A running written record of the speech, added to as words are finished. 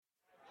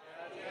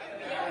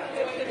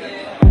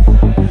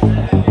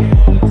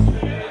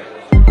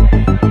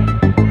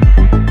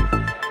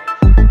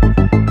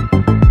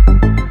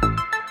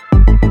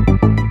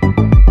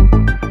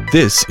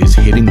This is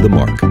Hitting the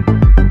Mark.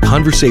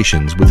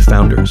 Conversations with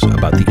founders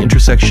about the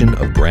intersection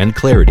of brand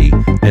clarity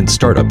and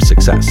startup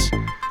success.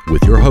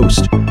 With your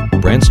host,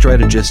 brand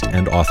strategist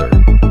and author,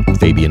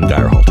 Fabian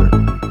Geierhalter.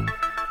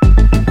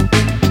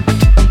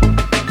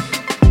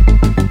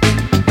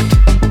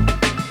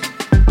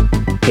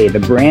 Okay, the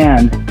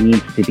brand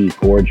needs to be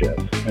gorgeous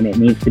and it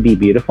needs to be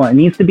beautiful. It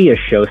needs to be a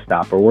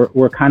showstopper.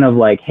 We're kind of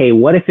like, hey,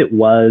 what if it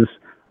was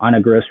on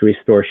a grocery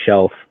store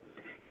shelf?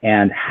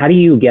 And how do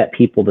you get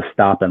people to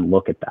stop and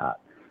look at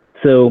that?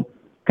 So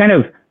kind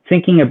of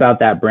thinking about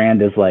that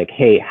brand is like,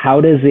 hey,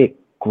 how does it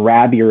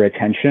grab your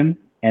attention?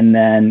 And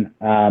then,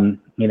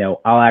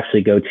 I'll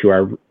actually go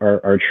to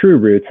our true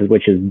roots,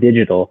 which is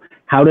digital.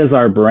 How does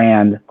our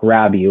brand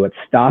grab you? It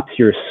stops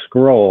your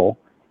scroll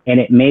and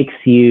it makes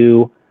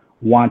you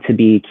want to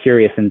be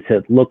curious and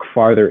to look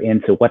farther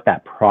into what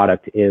that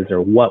product is or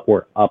what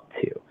we're up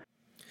to.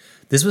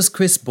 This was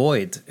Chris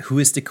Boyd, who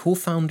is the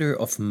co-founder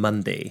of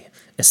Monday,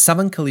 a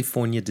Southern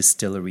California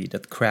distillery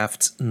that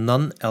crafts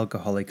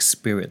non-alcoholic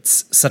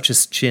spirits such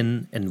as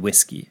gin and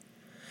whiskey.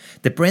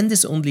 The brand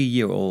is only a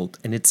year old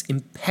and its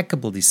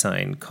impeccable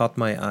design caught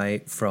my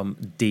eye from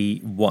day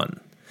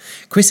one.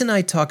 Chris and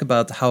I talk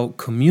about how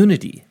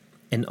community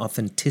and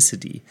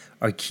authenticity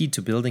are key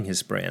to building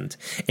his brand,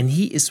 and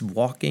he is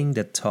walking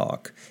that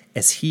talk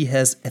as he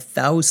has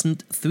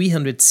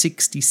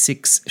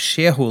 1,366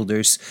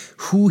 shareholders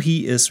who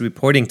he is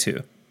reporting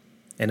to.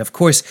 And of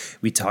course,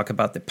 we talk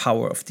about the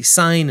power of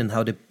design and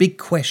how the big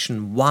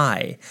question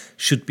why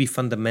should be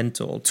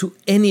fundamental to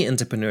any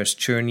entrepreneur's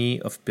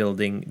journey of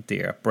building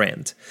their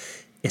brand.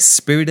 A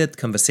spirited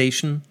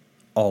conversation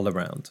all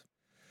around.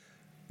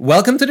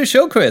 Welcome to the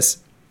show, Chris.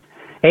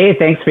 Hey,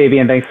 thanks,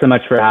 Fabian. Thanks so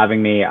much for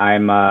having me.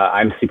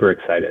 I'm super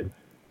excited.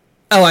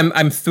 Oh,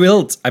 I'm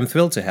thrilled. I'm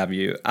thrilled to have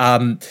you.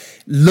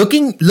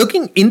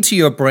 Looking into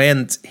your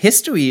brand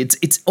history,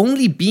 it's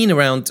only been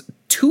around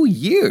 2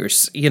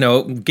 years,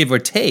 give or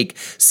take,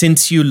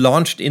 since you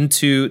launched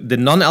into the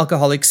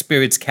non-alcoholic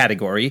spirits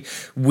category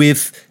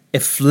with a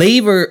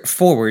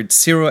flavor-forward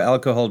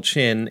zero-alcohol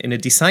gin in a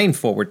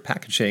design-forward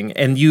packaging,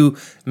 and you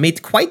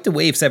made quite the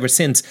waves ever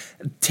since.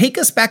 Take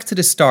us back to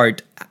the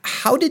start.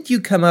 How did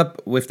you come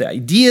up with the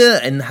idea,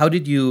 and how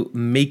did you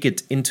make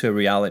it into a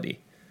reality?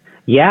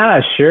 Yeah,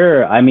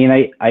 sure. I mean,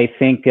 I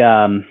think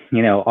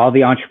all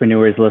the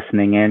entrepreneurs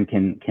listening in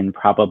can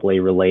probably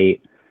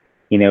relate.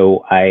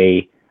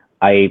 I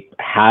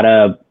had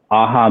a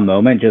aha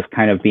moment just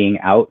kind of being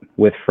out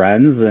with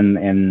friends, and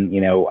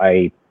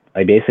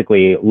I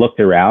basically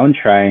looked around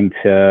trying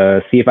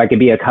to see if I could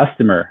be a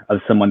customer of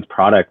someone's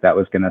product that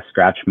was going to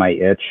scratch my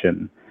itch.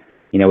 And,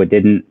 it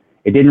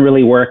didn't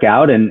really work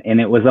out. And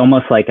it was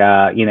almost like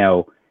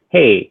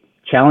hey,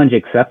 challenge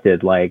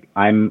accepted. Like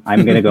I'm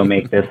going to go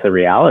make this a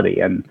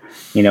reality. And,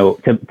 to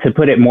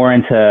put it more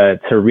into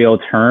real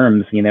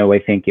terms, I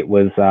think it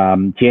was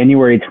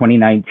January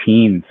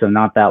 2019. So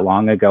not that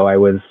long ago, I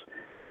was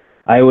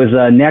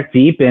neck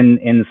deep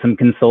in some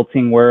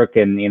consulting work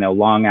and,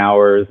 long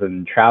hours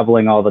and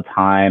traveling all the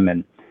time.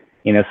 And,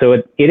 so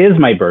it is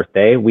my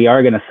birthday. We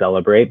are going to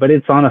celebrate, but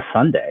it's on a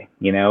Sunday,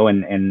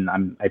 and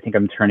I think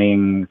I'm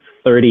turning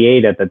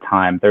 38 at the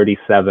time,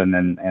 37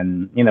 and,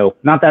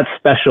 not that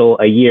special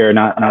a year,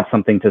 not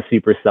something to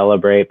super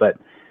celebrate, but,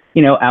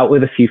 out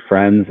with a few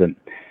friends and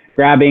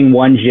grabbing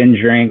one gin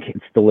drink.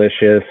 It's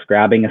delicious.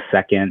 Grabbing a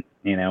second.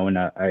 And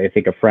I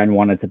think a friend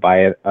wanted to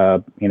buy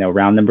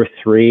round number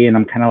 3, and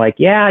I'm kind of like,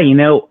 yeah,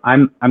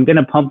 I'm going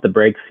to pump the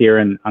brakes here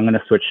and I'm going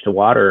to switch to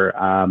water.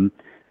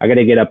 I got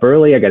to get up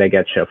early. I got to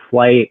get you a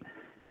flight,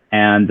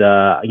 and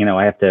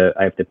I have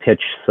to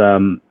pitch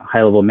some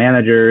high level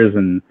managers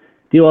and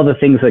do all the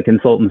things that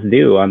consultants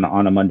do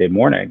on a Monday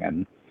morning.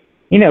 And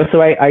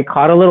so I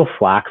caught a little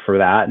flack for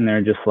that, and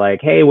they're just like,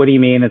 hey, what do you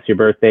mean? It's your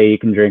birthday. You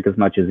can drink as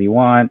much as you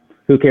want.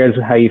 Who cares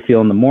how you feel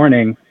in the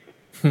morning?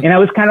 And I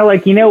was kind of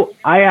like,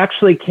 I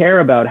actually care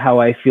about how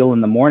I feel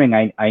in the morning.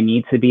 I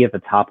need to be at the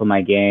top of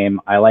my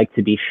game. I like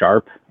to be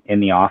sharp in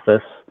the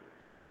office.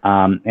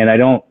 And I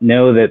don't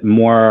know that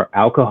more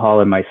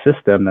alcohol in my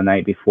system the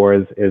night before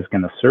is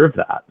going to serve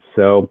that.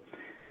 So,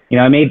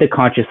 I made the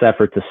conscious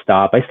effort to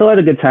stop. I still had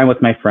a good time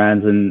with my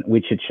friends, and we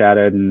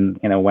chit-chatted and,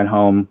 went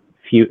home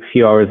a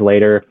few hours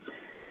later.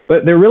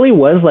 But there really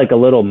was like a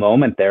little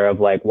moment there of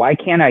like, why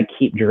can't I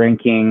keep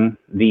drinking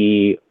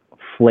the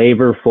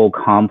flavorful,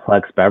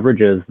 complex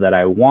beverages that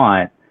I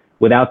want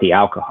without the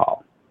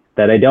alcohol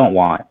that I don't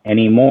want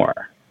anymore,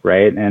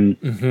 right? And,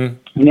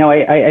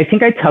 I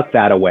think I tucked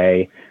that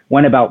away,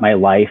 went about my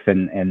life,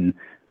 and a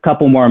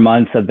couple more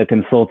months of the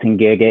consulting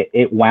gig,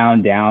 it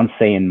wound down,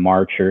 say in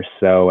March or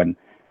so. And,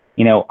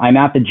 I'm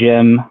at the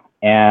gym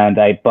and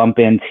I bump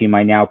into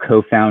my now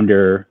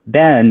co-founder,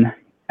 Ben,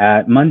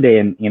 at Monday.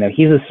 And,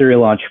 he's a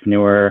serial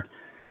entrepreneur,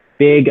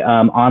 big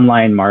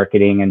online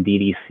marketing and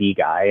BDC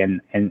guy.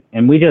 And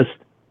we just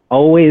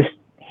always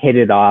hit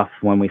it off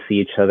when we see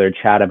each other,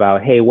 chat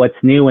about, hey,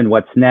 what's new and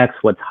what's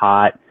next, what's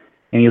hot.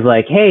 And he's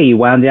like, hey, you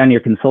wound down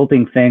your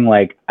consulting thing.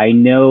 Like, I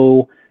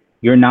know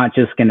you're not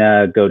just going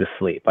to go to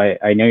sleep.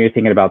 I know you're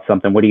thinking about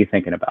something. What are you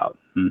thinking about?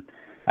 And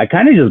I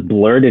kind of just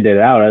blurted it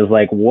out. I was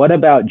like, what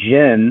about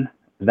gin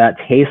that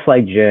tastes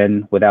like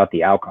gin without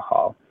the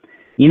alcohol?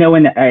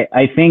 And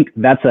I think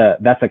that's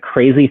a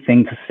crazy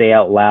thing to say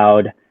out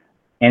loud,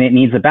 and it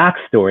needs a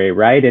backstory,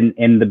 right?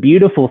 And the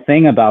beautiful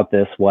thing about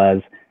this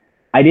was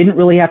I didn't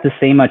really have to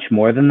say much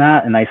more than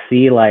that. And I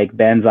see like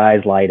Ben's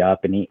eyes light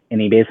up, and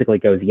he basically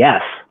goes,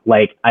 yes,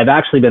 like I've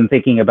actually been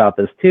thinking about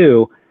this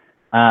too.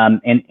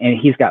 And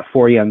he's got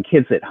 4 young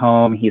kids at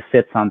home. He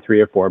sits on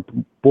 3 or 4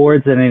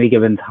 boards at any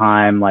given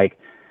time, like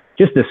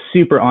just a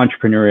super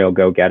entrepreneurial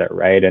go-getter,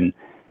 right? And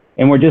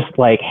we're just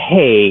like,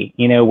 hey,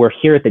 we're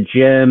here at the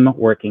gym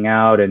working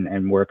out,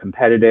 and we're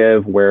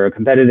competitive. We're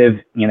competitive,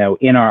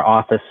 in our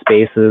office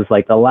spaces.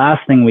 Like the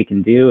last thing we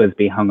can do is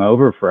be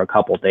hungover for a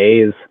couple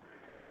days,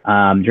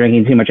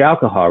 drinking too much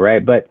alcohol,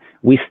 right? But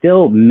we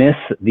still miss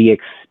the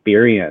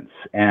experience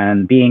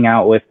and being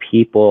out with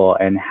people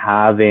and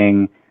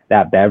having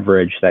that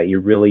beverage that you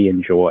really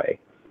enjoy.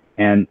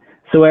 And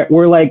so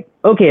we're like,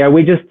 okay, are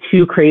we just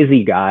 2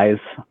 crazy guys?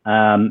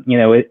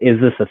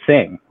 Is this a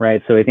thing,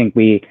 right? So I think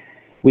we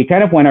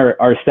kind of went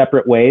our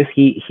separate ways.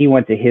 He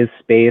went to his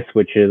space,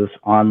 which is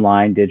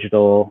online,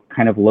 digital,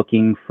 kind of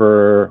looking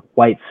for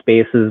white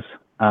spaces,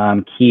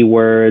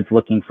 keywords,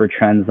 looking for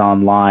trends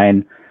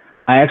online.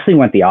 I actually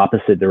went the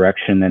opposite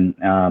direction,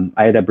 and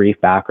I had a brief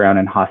background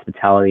in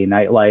hospitality and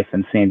nightlife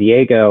in San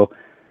Diego.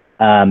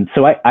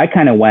 So I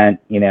kind of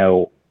went,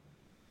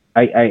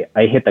 I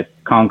hit the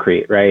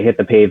concrete, right? Hit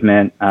the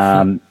pavement,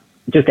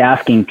 just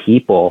asking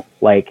people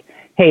like,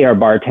 hey, are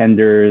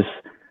bartenders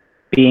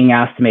being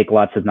asked to make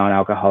lots of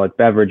non-alcoholic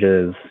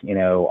beverages?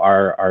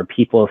 Are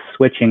people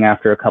switching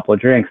after a couple of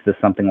drinks to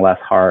something less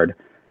hard?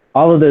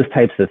 All of those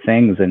types of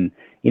things. And,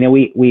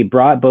 we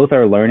brought both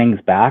our learnings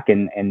back,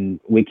 and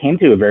we came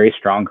to a very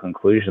strong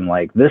conclusion.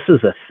 Like, this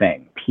is a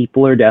thing.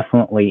 People are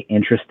definitely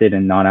interested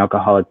in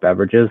non-alcoholic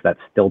beverages that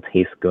still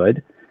taste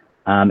good.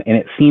 And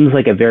it seems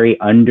like a very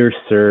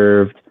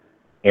underserved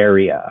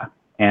area.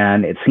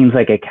 And it seems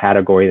like a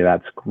category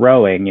that's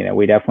growing.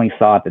 We definitely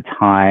saw at the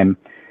time,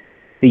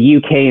 the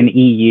UK and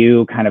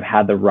EU kind of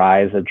had the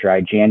rise of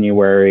dry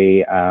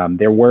January.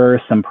 There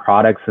were some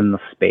products in the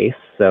space.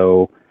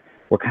 So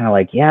we're kind of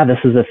like, yeah, this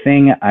is a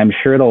thing. I'm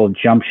sure it'll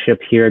jump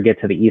ship here, get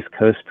to the East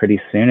Coast pretty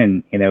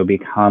soon, and,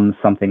 become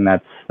something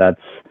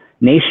that's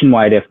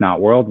nationwide, if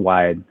not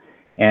worldwide.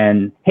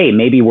 And hey,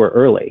 maybe we're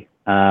early.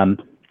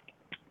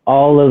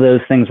 All of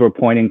those things were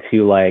pointing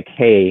to like,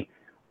 hey,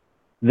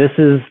 this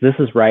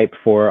is ripe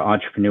for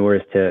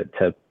entrepreneurs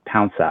to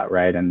pounce at,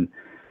 right? And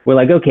we're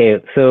like,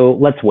 okay, so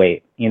let's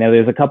wait.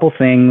 There's a couple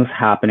things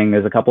happening.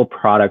 There's a couple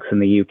products in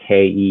the UK,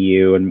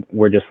 EU, and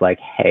we're just like,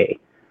 hey,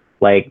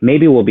 like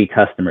maybe we'll be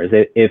customers.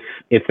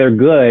 If they're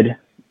good,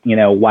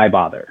 why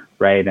bother,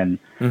 right? And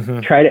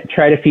tried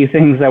a few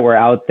things that were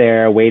out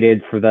there,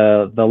 waited for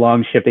the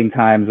long shipping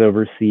times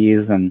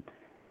overseas, and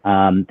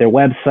their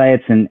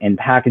websites and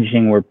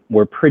packaging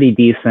were pretty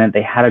decent.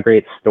 They had a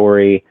great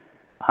story,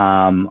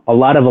 a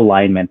lot of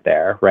alignment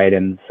there, right?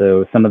 And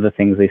so some of the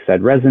things they said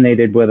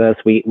resonated with us.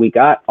 We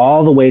got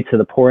all the way to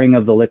the pouring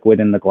of the liquid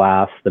in the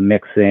glass, the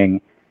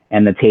mixing,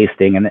 and the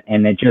tasting,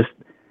 and it just,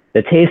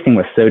 the tasting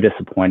was so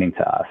disappointing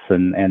to us.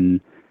 And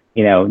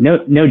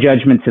no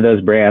judgment to those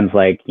brands.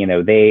 Like,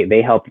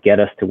 they helped get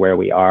us to where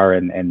we are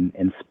and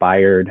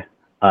inspired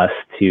us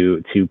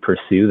to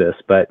pursue this.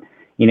 But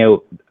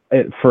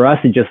for us,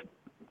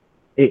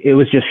 it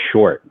was just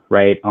short,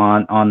 right,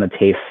 on the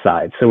taste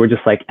side. So we're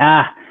just like,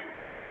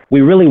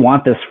 we really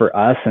want this for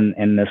us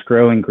and this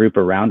growing group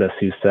around us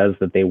who says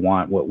that they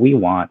want what we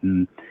want.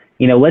 And,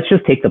 let's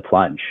just take the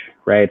plunge,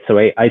 right? So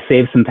I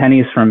saved some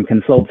pennies from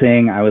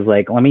consulting. I was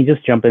like, let me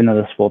just jump into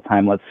this full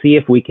time. Let's see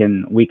if we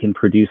can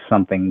produce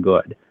something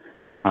good,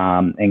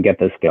 and get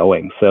this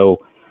going.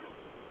 So,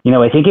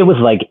 I think it was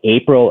like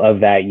April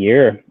of that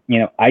year,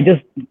 I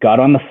just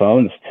got on the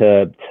phones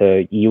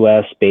to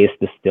US based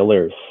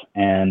distillers,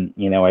 and,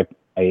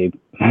 I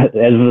as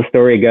the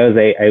story goes,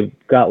 I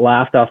got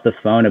laughed off the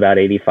phone about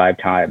 85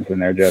 times,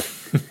 and they're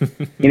just,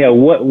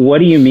 what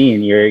do you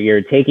mean?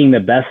 You're taking the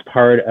best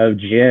part of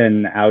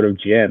gin out of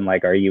gin?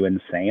 Like, are you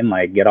insane?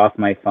 Like, get off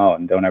my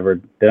phone. Don't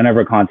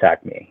ever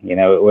contact me.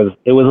 It was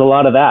a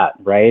lot of that.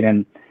 Right.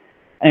 And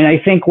I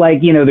think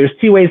like, there's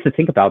 2 ways to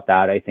think about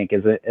that. I think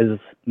is,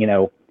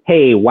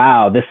 hey,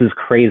 wow, this is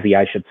crazy.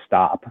 I should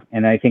stop.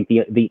 And I think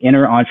the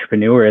inner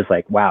entrepreneur is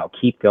like, wow,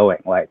 keep going.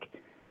 Like,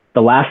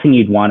 the last thing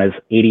you'd want is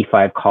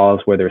 85 calls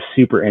where they're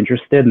super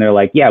interested and they're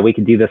like, yeah, we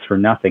could do this for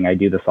nothing. I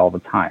do this all the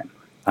time.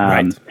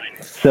 Right.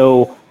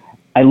 So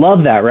I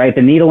love that, right?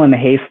 The needle in the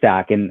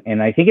haystack. And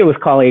I think it was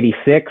Call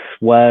 86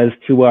 was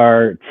to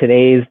our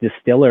today's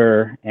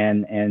distiller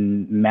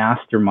and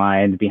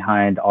mastermind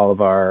behind all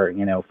of our,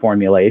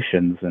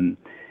 formulations. And,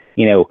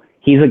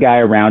 he's a guy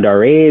around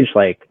our age,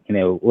 like,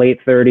 late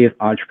 30s,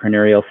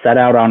 entrepreneurial, set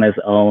out on his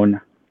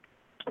own,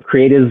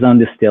 created his own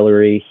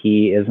distillery.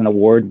 He is an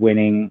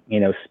award-winning,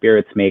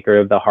 spirits maker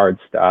of the hard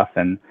stuff.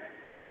 And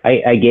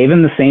I gave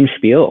him the same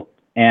spiel.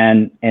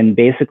 And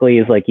basically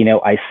is like,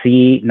 I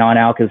see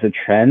non-alc as a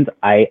trend.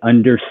 I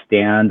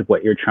understand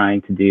what you're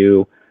trying to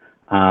do.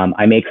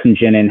 I make some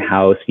gin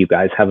in-house. You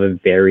guys have a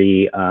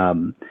very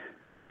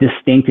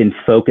distinct and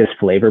focused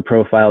flavor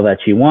profile that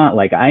you want.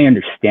 Like, I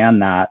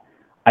understand that.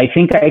 I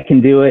think I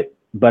can do it,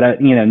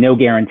 but no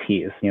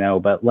guarantees,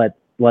 but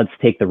let's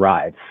take the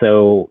ride.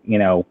 So,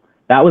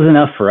 that was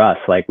enough for us.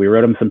 Like, we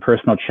wrote them some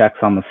personal checks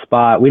on the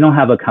spot. We don't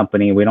have a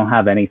company. We don't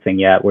have anything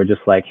yet. We're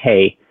just like,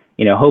 hey,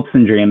 hopes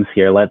and dreams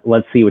here.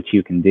 Let's see what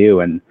you can do.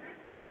 And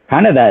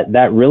kind of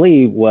that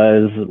really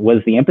was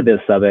the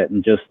impetus of it.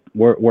 And just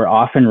we're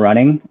off and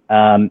running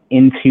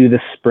into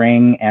the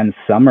spring and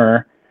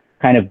summer,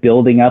 kind of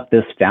building up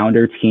this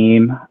founder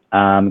team,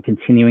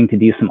 continuing to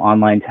do some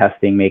online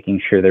testing,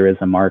 making sure there is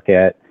a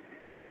market.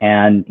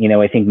 And,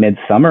 I think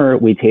midsummer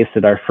we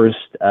tasted our first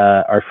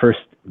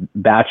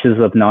batches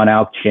of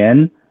non-alc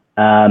gin.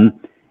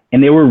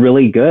 And they were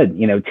really good.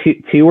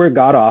 Two were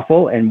god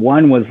awful. And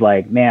one was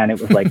like, man, it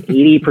was like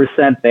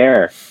 80%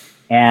 there.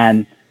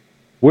 And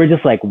we're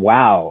just like,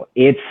 wow,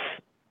 this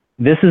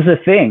is a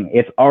thing.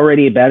 It's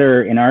already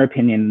better, in our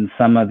opinion, than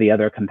some of the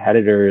other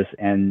competitors.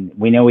 And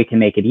we know we can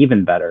make it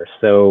even better.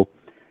 So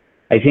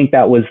I think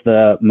that was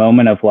the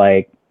moment of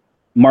like,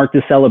 mark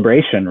the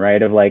celebration,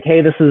 right? Of like,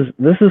 hey, this is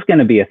going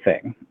to be a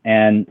thing.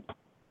 And,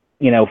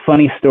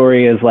 funny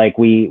story is like,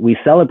 we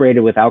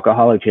celebrated with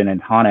alcoholic gin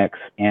and tonics,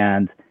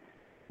 and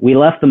we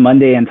left the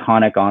Monday and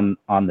tonic on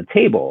the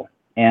table,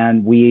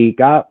 and we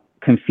got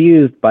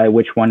confused by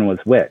which one was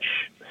which.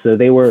 So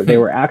they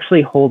were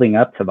actually holding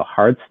up to the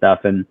hard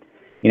stuff. And,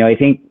 I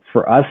think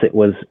for us, it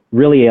was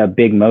really a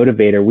big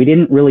motivator. We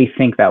didn't really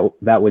think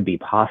that would be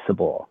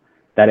possible,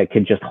 that it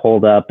could just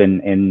hold up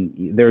and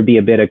there would be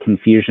a bit of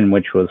confusion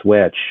which was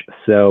which.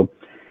 So,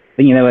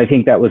 I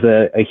think that was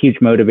a huge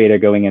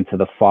motivator going into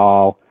the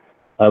fall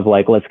of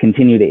like, let's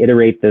continue to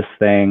iterate this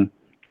thing.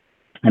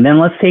 And then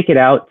let's take it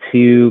out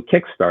to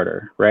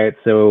Kickstarter, right?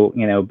 So,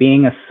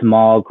 being a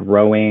small,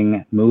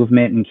 growing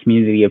movement and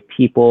community of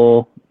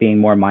people, being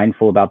more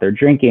mindful about their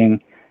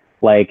drinking,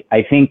 like,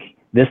 I think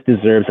this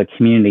deserves a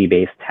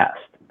community-based test.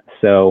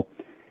 So,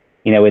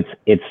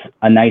 it's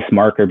a nice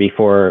marker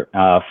before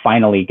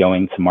finally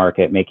going to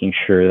market, making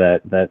sure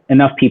that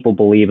enough people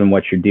believe in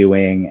what you're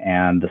doing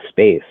and the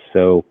space.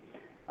 So,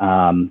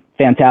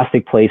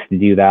 fantastic place to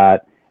do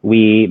that.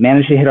 We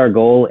managed to hit our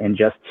goal in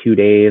just 2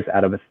 days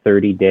out of a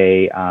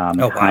 30-day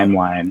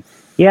timeline.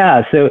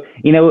 Yeah, so,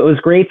 it was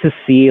great to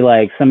see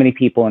like so many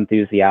people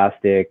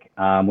enthusiastic.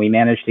 We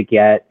managed to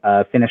get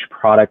a finished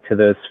product to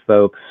those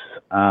folks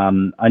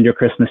under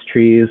Christmas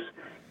trees,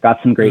 got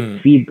some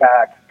great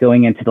feedback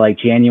going into like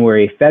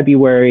January,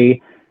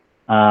 February,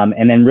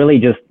 and then really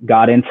just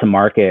got into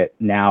market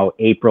now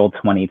April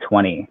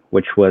 2020,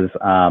 which was,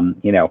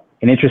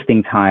 an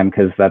interesting time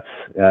because that's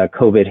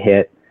COVID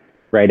hit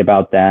right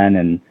about then.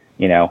 And,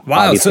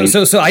 wow.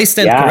 So I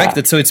stand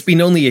corrected. So it's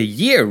been only a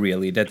year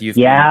really that you've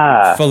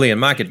been fully in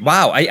market.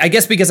 Wow. I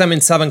guess because I'm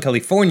in Southern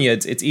California,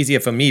 it's easier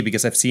for me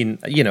because I've seen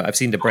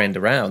the brand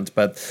around,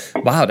 but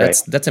wow,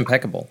 that's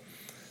impeccable.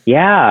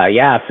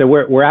 Yeah. So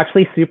we're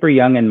actually super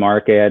young in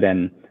market,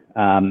 and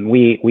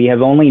we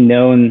have only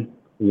known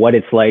what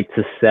it's like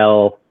to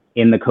sell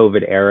in the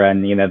COVID era.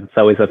 And, it's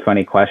always a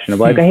funny question of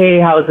like, hey,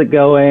 how's it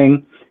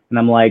going? And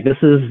I'm like, this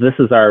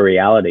is our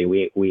reality.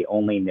 We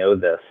only know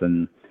this.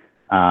 And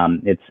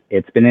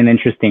it's been an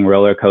interesting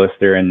roller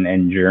coaster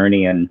and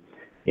journey. And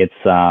it's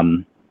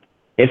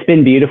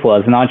been beautiful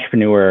as an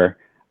entrepreneur.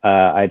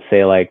 I'd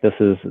say like this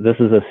is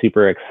a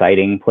super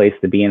exciting place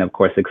to be in. Of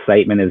course,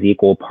 excitement is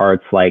equal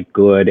parts like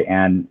good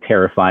and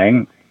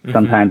terrifying,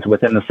 sometimes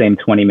within the same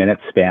 20-minute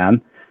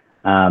span.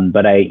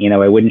 But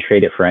I wouldn't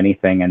trade it for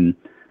anything. And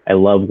I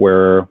love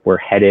where we're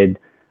headed.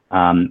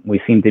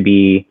 We seem to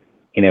be,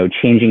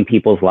 changing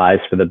people's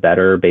lives for the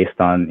better based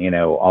on,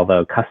 all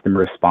the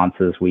customer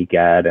responses we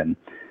get, and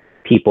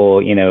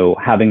people,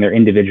 having their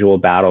individual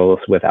battles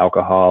with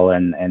alcohol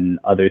and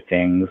other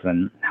things,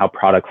 and how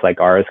products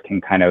like ours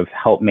can kind of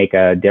help make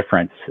a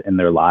difference in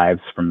their lives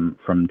from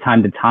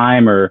time to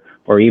time,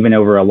 or even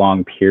over a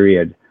long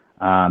period,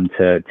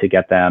 to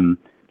get them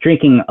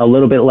drinking a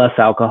little bit less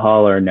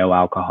alcohol or no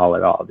alcohol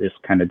at all, just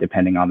kind of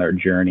depending on their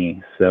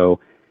journey. So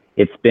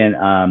it's been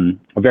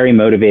a very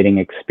motivating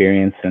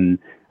experience. And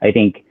I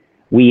think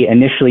we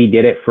initially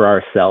did it for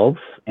ourselves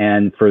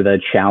and for the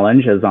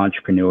challenge as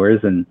entrepreneurs.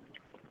 And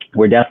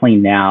we're definitely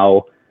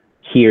now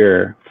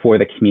here for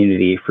the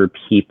community, for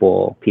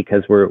people,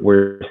 because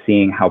we're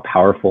seeing how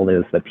powerful it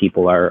is that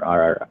people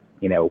are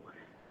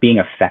being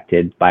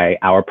affected by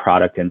our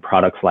product and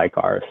products like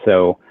ours.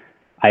 So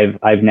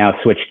I've now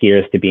switched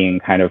gears to being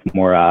kind of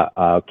more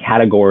a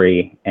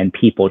category and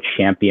people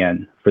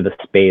champion for the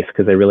space,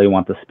 because I really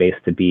want the space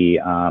to be,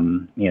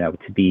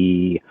 to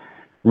be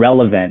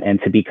relevant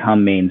and to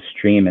become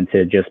mainstream and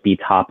to just be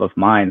top of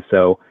mind.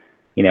 So,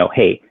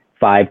 hey,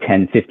 5,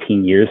 10,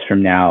 15 years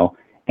from now,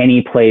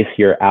 any place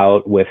you're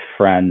out with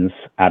friends,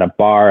 at a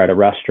bar, at a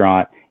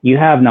restaurant, you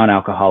have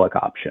non-alcoholic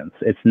options.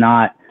 It's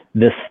not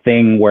this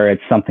thing where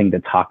it's something to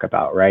talk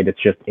about, right?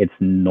 It's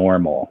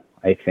normal,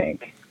 I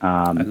think.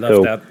 I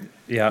love that.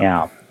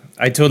 Yeah.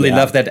 I totally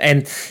love that.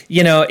 And,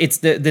 it's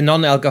the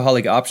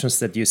non-alcoholic options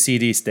that you see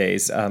these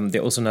days.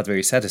 They're also not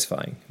very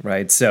satisfying,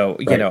 right? So,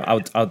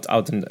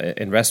 out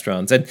in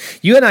restaurants. And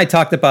you and I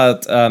talked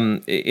about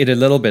it a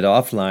little bit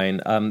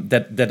offline,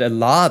 that a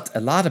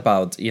lot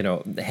about,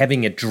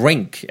 having a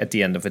drink at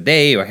the end of the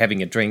day or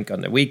having a drink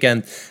on the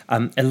weekend.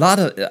 A lot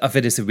of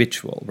it is a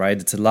ritual, right?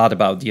 It's a lot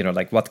about,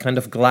 like what kind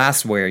of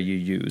glassware you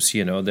use,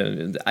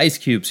 the ice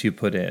cubes you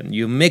put in,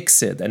 you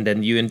mix it and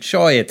then you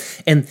enjoy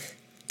it. And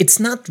it's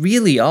not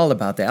really all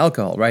about the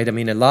alcohol, right? I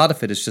mean, a lot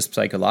of it is just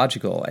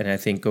psychological. And I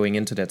think going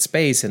into that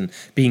space and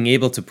being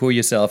able to pour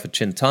yourself a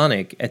gin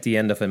tonic at the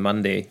end of a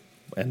Monday,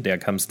 and there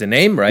comes the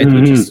name, right?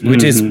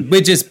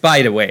 Which is,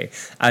 by the way,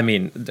 I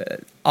mean,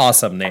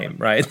 awesome name,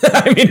 right?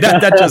 I mean,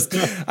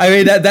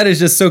 that is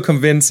just so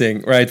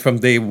convincing, right? From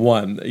day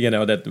one,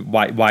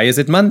 that why is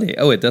it Monday?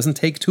 Oh, it doesn't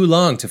take too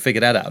long to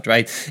figure that out,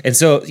 right? And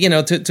so,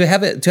 to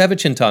have a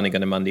gin tonic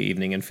on a Monday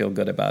evening and feel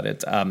good about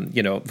it, and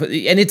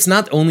it's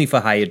not only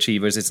for high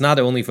achievers. It's not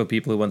only for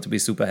people who want to be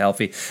super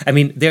healthy. I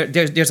mean,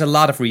 there's a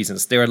lot of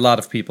reasons. There are a lot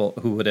of people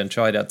who would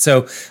enjoy that.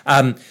 So,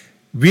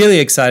 really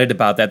excited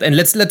about that. And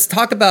let's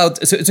talk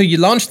about, so you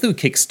launched through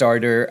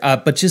Kickstarter,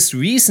 but just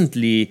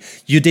recently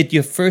you did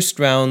your first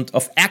round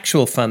of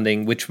actual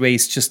funding, which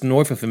raised just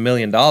north of $1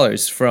 million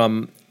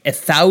from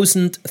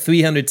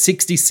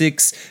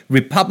 1,366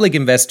 Republic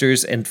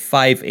investors and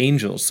 5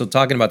 angels. So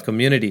talking about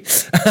community,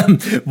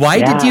 why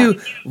did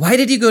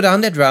you go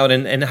down that route,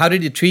 and how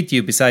did it treat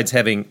you besides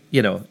having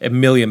 $1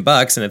 million and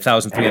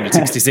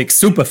 1,366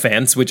 super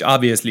fans, which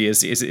obviously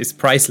is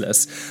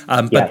priceless.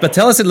 But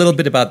tell us a little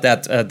bit about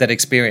that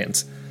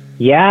experience.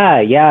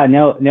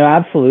 No,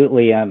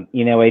 absolutely. I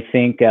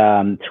think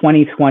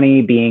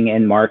 2020 being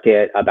in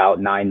market about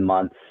 9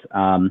 months,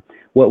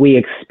 what we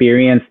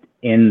experienced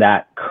in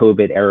that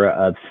COVID era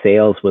of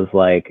sales was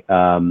like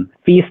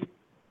feast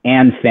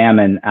and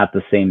famine at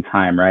the same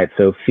time, right?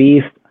 So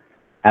feast,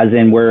 as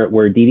in we're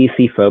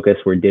DTC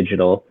focused, we're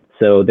digital.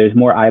 So there's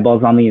more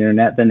eyeballs on the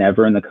internet than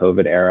ever in the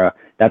COVID era.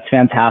 That's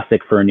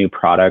fantastic for a new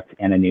product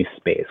and a new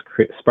space.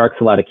 Sparks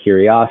a lot of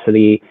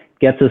curiosity,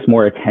 gets us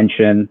more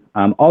attention,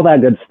 all that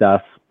good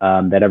stuff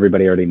that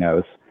everybody already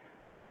knows.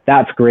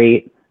 That's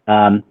great.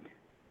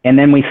 And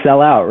then we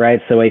sell out,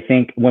 right? So I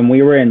think when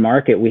we were in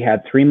market, we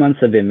had 3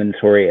 months of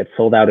inventory. It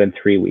sold out in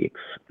 3 weeks.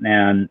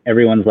 And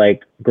everyone's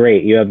like,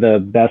 great, you have the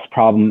best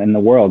problem in the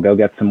world. Go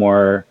get some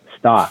more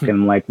stock. And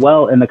I'm like,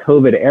 well, in the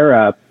COVID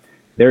era,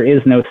 there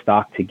is no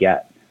stock to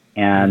get.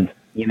 And,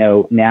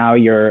 now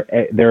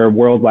there are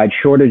worldwide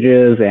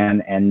shortages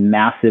and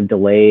massive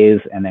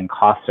delays, and then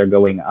costs are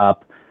going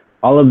up.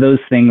 All of those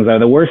things are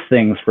the worst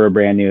things for a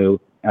brand new,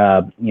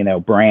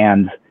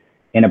 brand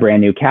in a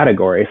brand new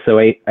category. So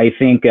I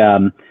think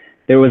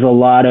there was a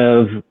lot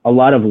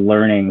of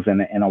learnings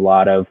and a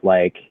lot of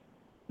like,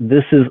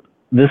 this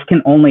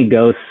can only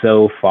go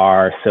so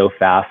far, so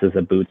fast as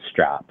a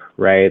bootstrap,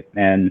 right?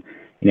 And,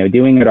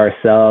 doing it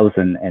ourselves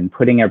and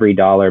putting every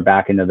dollar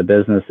back into the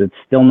business, it's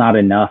still not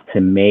enough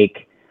to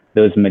make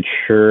those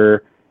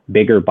mature,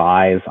 bigger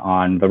buys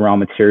on the raw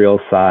material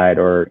side,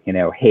 or,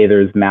 hey,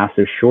 there's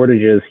massive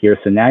shortages here.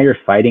 So now you're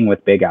fighting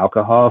with big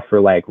alcohol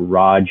for like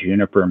raw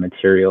juniper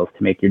materials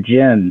to make your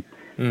gin,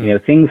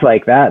 things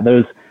like that.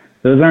 Those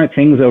aren't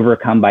things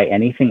overcome by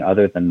anything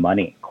other than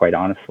money, quite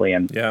honestly.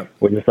 And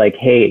we're just like,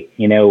 hey,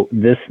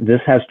 this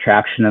has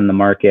traction in the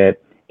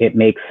market. It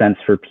makes sense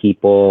for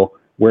people.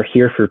 We're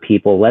here for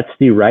people. Let's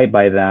do right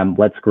by them.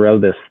 Let's grow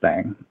this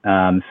thing.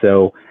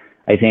 So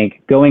I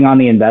think going on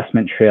the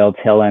investment trail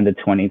tail end of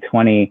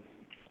 2020,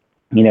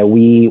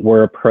 we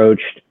were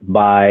approached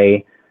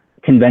by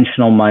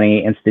conventional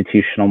money,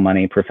 institutional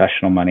money,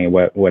 professional money,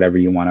 whatever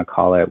you want to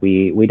call it.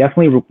 We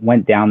definitely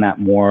went down that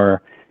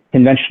more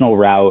conventional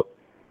route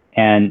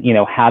and,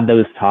 had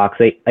those talks.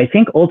 I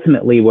think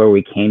ultimately where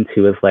we came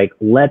to is like,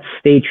 let's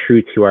stay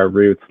true to our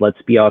roots.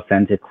 Let's be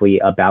authentically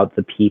about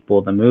the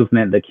people, the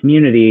movement, the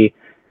community,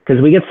 because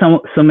we get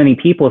so many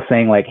people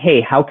saying like,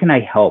 hey, how can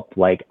I help?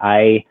 Like,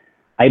 I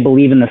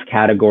believe in this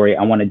category.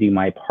 I want to do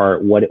my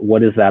part.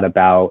 What is that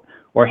about?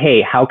 Or,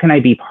 hey, how can I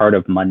be part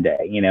of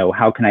Monday?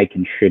 How can I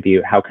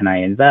contribute? How can I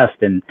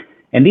invest? And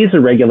these are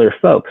regular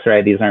folks,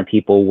 right? These aren't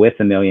people with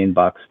 $1 million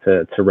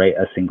to write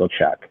a single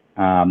check.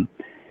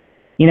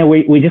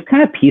 We just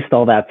kind of pieced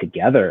all that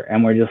together,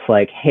 and we're just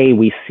like, hey,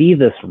 we see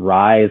this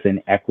rise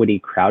in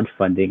equity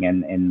crowdfunding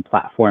and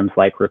platforms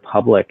like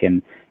Republic,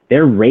 and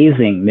they're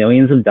raising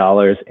millions of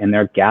dollars, and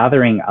they're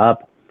gathering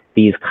up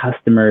these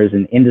customers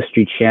and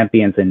industry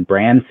champions and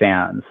brand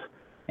fans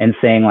and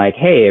saying like,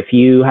 hey, if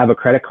you have a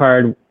credit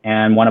card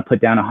and want to put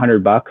down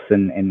 $100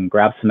 and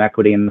grab some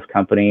equity in this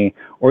company,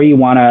 or you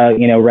want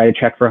to, write a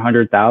check for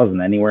 100,000,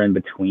 anywhere in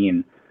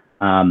between,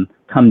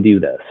 come do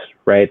this,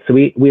 right? So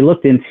we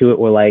looked into it.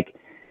 We're like,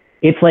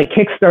 it's like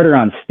Kickstarter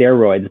on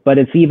steroids, but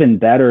it's even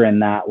better in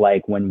that,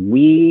 like, when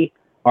we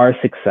are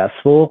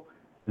successful,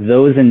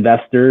 those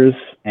investors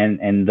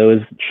and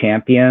those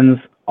champions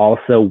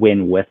also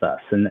win with us.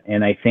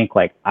 And I think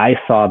like I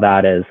saw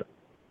that as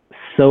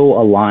so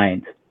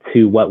aligned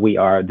to what we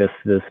are, this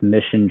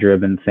mission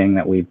driven thing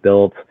that we've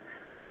built.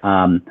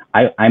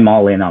 I'm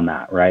all in on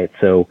that, right?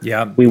 So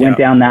we went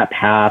down that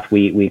path.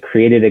 We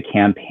created a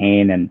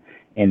campaign,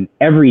 and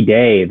every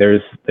day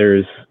there's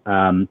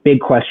big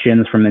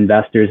questions from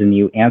investors, and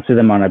you answer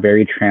them on a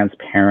very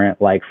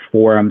transparent, like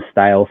forum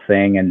style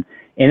thing, and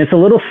it's a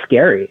little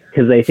scary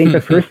because I think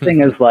the first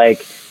thing is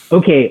like,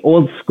 okay,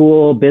 old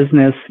school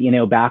business,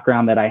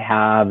 background that I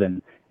have,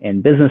 and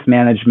business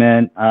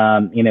management,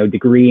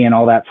 degree and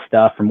all that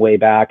stuff from way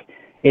back.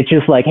 It's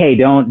just like, hey,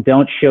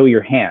 don't show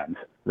your hand,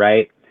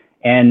 right?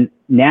 And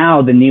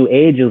now the new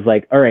age is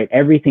like, all right,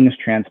 everything is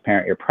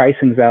transparent. Your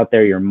pricing's out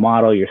there, your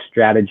model, your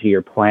strategy,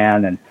 your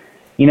plan. And,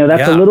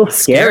 that's a little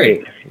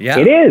scary. Yeah.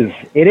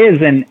 It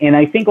is. And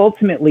I think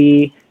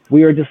ultimately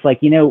we were just like,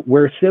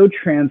 we're so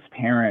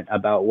transparent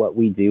about what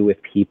we do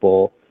with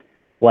people.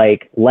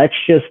 Like, let's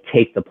just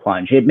take the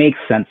plunge. It makes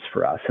sense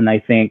for us. And I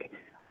think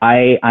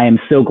I am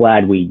so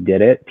glad we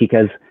did it,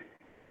 because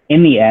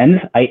in the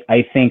end,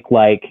 I think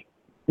like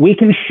we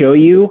can show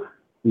you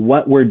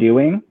what we're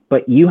doing,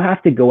 but you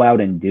have to go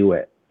out and do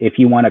it if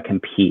you want to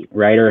compete,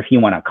 right? Or if you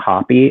want to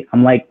copy.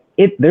 I'm like,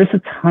 there's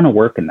a ton of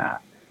work in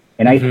that.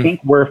 And I think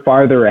we're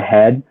farther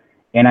ahead.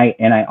 And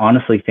I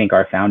honestly think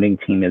our founding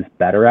team is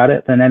better at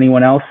it than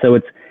anyone else. So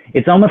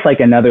it's almost like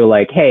another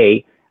like,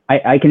 hey,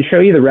 I can show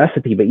you the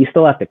recipe, but you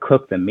still have to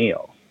cook the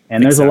meal.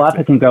 And there's a lot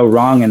that can go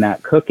wrong in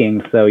that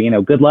cooking. So,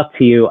 good luck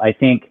to you. I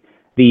think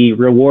the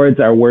rewards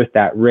are worth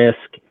that risk,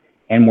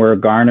 and we're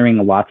garnering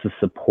lots of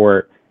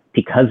support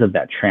because of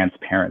that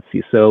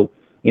transparency. So,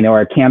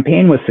 our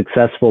campaign was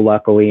successful,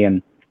 luckily,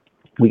 and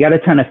we got a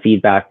ton of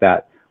feedback.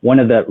 That one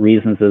of the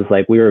reasons is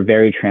like we were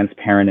very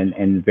transparent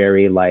and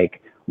very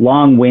like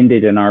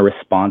long-winded in our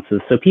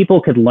responses, so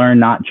people could learn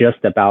not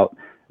just about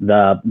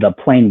the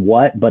plain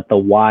what, but the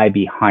why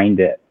behind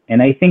it.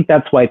 And I think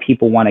that's why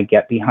people want to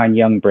get behind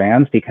young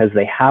brands, because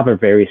they have a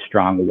very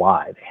strong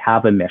why. They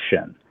have a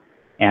mission.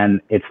 And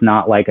it's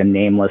not like a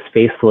nameless,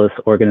 faceless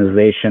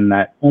organization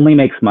that only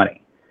makes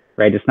money,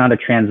 right? It's not a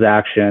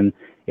transaction.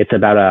 It's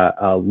about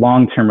a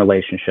long-term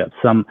relationship,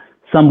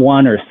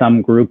 someone or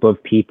some group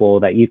of people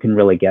that you can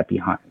really get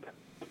behind.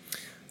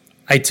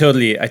 I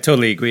totally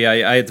agree.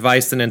 I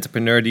advised an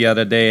entrepreneur the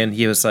other day, and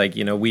he was like,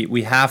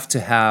 we have to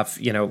have,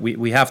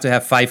 we have to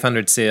have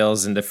 500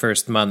 sales in the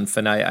first month.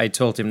 And I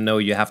told him, no,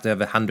 you have to have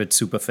 100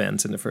 super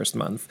fans in the first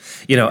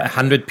month.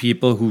 100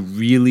 people who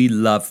really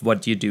love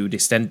what you do. They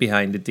stand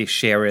behind it, they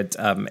share it,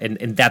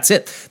 and that's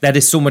it. That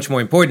is so much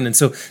more important. And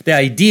so the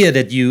idea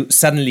that you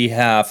suddenly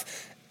have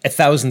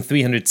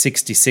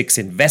 1,366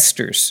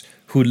 investors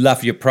who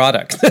love your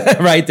product,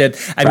 right?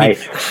 Mean,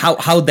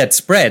 how that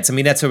spreads. I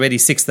mean, that's already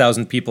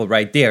 6,000 people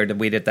right there. The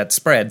way that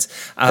spreads,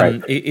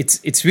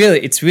 it's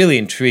really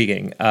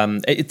intriguing.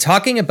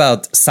 Talking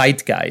about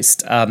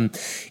zeitgeist,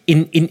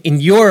 in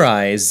your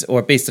eyes,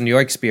 or based on your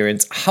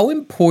experience, how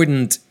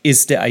important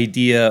is the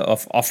idea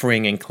of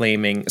offering and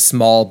claiming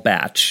small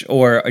batch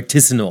or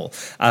artisanal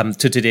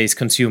to today's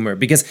consumer?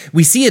 Because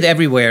we see it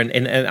everywhere,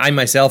 and I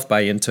myself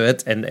buy into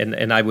it,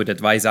 and I would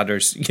advise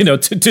others, to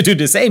do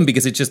the same,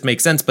 because it just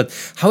makes sense. But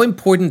how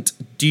important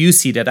do you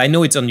see that? I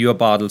know it's on your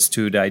bottles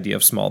too, the idea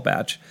of small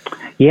batch.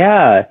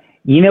 Yeah,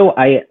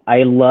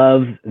 I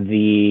love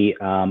the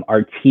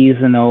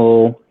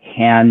artisanal,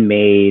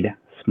 handmade,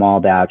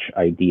 small batch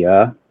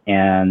idea.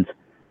 And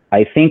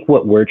I think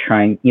what we're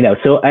trying,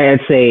 so I'd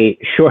say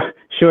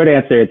short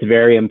answer, it's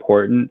very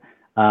important.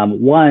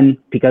 One,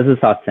 because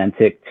it's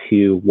authentic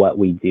to what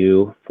we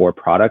do for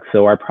products.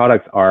 So our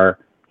products are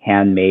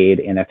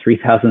handmade in a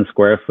 3,000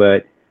 square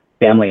foot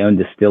family-owned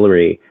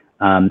distillery.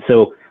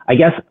 So I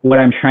guess what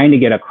I'm trying to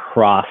get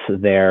across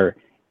there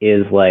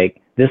is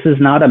like, this is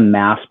not a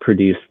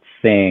mass-produced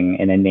thing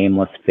in a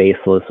nameless,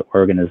 faceless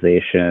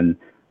organization.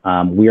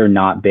 We are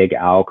not Big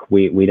Alc.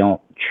 We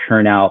don't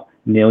churn out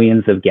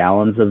millions of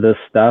gallons of this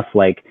stuff.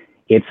 Like,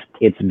 it's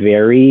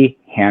very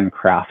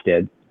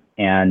handcrafted,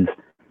 and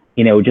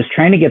just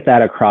trying to get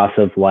that across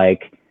of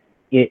like,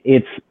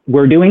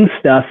 we're doing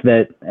stuff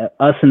that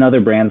us and other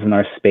brands in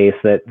our space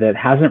that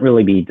hasn't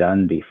really been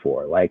done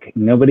before. Like,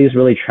 nobody's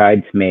really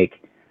tried to make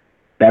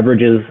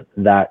beverages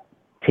that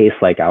taste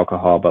like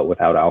alcohol but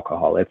without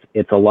alcohol.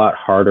 It's a lot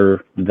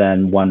harder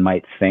than one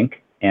might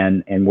think,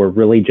 and we're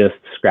really just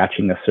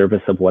scratching the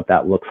surface of what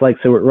that looks like.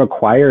 So it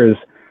requires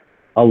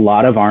a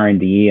lot of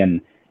R&D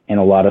and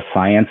a lot of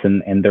science,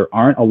 and there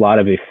aren't a lot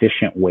of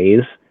efficient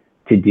ways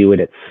to do it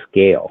at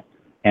scale.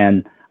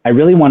 And I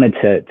really wanted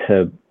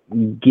to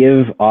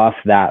give off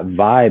that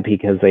vibe,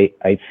 because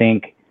I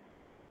think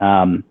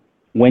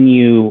when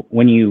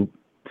you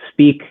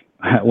speak,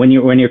 when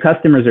your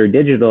customers are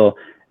digital,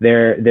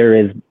 there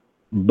is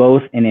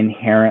both an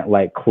inherent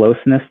like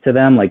closeness to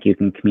them, like you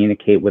can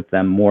communicate with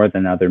them more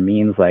than other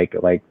means like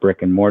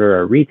brick and mortar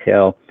or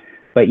retail,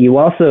 but you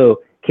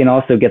can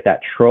also get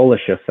that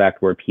trollish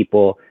effect where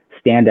people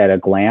stand at a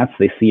glance,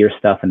 they see your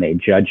stuff and they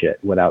judge it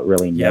without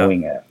really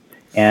knowing it.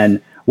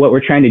 And what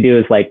we're trying to do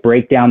is like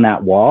break down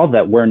that wall,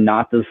 that we're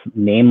not this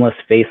nameless,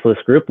 faceless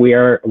group. We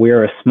are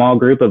a small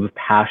group of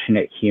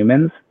passionate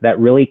humans that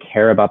really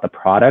care about the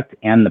product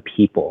and the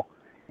people.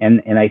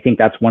 And I think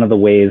that's one of the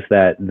ways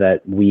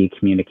that we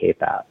communicate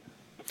that.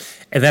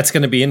 And that's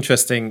going to be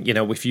interesting,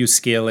 with you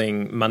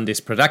scaling Monday's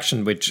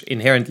production, which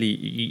inherently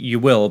you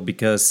will,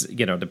 because,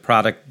 the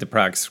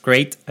product's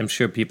great. I'm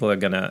sure people are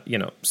going to,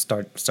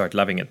 start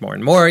loving it more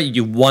and more.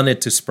 You want it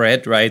to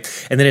spread, right?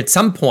 And then at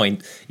some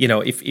point,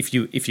 if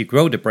you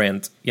grow the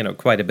brand,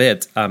 quite a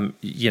bit,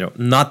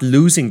 not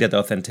losing that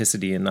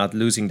authenticity and not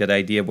losing that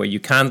idea where you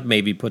can't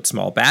maybe put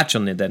small batch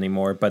on it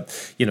anymore, but,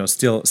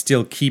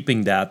 still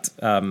keeping that,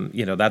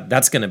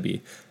 that's going to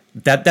be.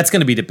 That's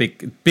going to be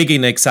the big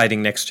and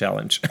exciting next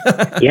challenge.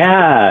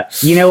 Yeah,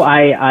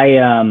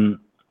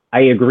 I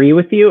agree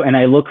with you, and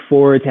I look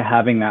forward to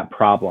having that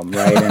problem,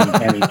 right?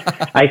 And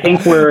I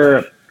think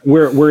we're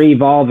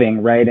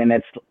evolving, right? And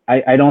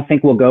I don't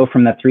think we'll go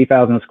from the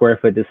 3,000 square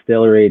foot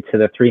distillery to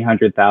the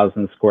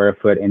 300,000 square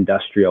foot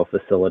industrial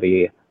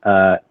facility,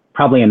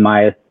 probably in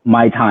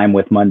my time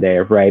with Monday,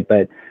 right?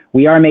 But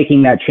we are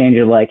making that change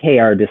of like, hey,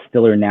 our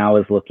distiller now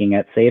is looking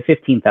at, say, a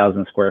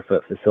 15,000 square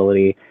foot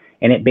facility.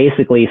 And it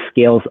basically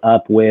scales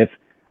up with,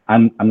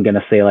 I'm going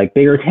to say like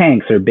bigger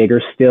tanks or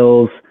bigger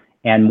stills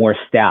and more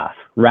staff,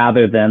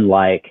 rather than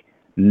like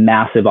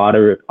massive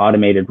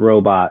automated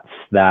robots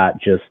that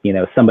just,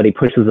 somebody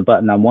pushes a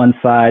button on one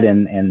side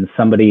and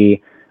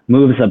somebody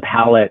moves a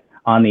pallet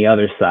on the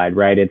other side,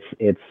 right?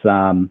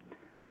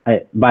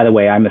 By the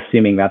way, I'm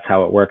assuming that's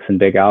how it works in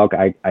Big Elk.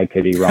 I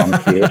could be wrong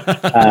too.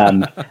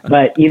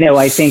 But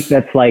I think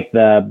that's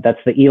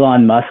the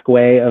Elon Musk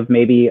way of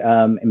maybe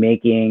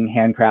making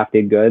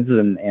handcrafted goods,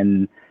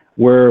 and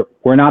we're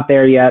not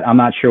there yet. I'm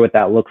not sure what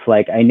that looks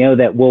like. I know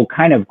that we'll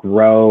kind of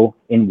grow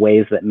in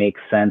ways that make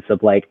sense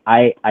of like,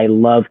 I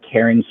love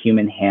carrying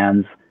human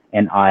hands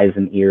and eyes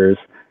and ears,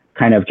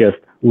 kind of just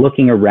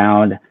looking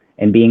around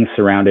and being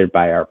surrounded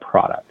by our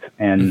product.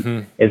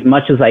 And as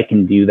much as I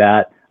can do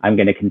that, I'm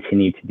going to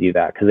continue to do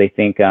that, because I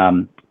think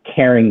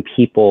carrying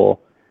people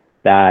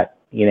that,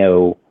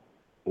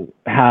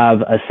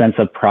 have a sense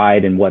of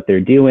pride in what they're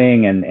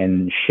doing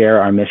and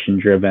share our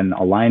mission-driven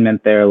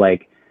alignment there,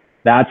 like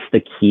that's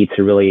the key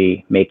to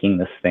really making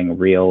this thing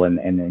real and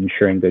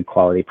ensuring good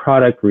quality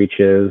product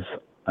reaches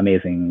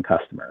amazing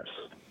customers.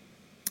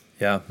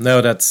 Yeah,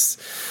 no, that's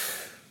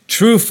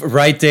truth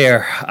right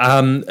there.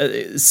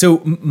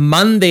 So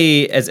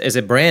Monday as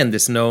a brand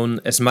is known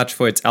as much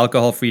for its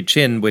alcohol-free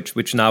gin,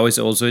 which now is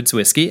also its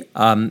whiskey,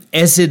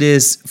 as it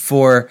is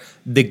for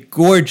the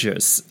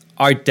gorgeous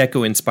Art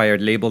Deco-inspired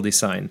label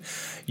design.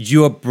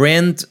 Your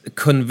brand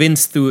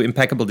convinced through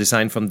impeccable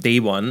design from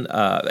day one,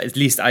 at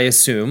least I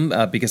assume,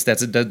 because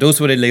those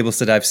were the labels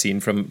that I've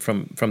seen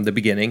from the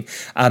beginning,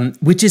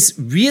 which is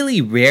really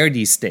rare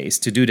these days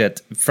to do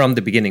that from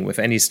the beginning with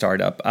any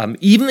startup.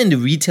 Even in the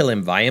retail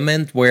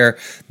environment where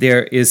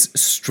there is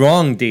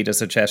strong data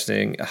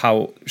suggesting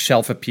how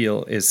shelf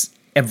appeal is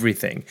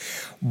everything.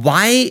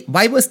 Why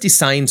was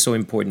design so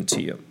important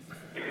to you?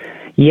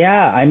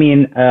 Yeah, I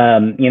mean,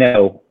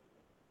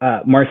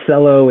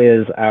 Marcelo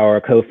is our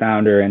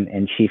co-founder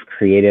and chief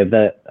creative.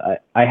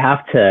 I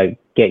have to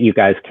get you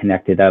guys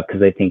connected up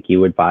because I think you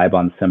would vibe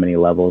on so many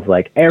levels.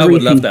 Like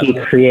everything he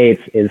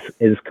creates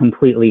is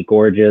completely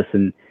gorgeous,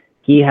 and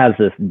he has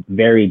this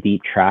very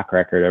deep track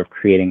record of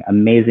creating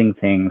amazing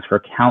things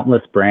for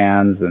countless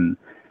brands. And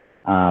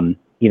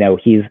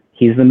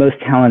he's the most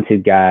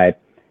talented guy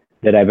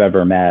that I've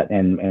ever met,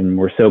 and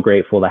we're so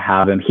grateful to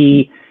have him.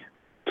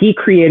 He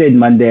created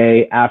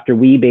Monday after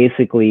we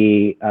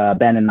basically,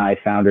 Ben and I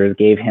founders,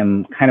 gave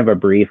him kind of a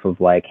brief of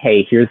like,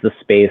 hey, here's the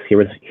space,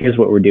 here's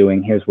what we're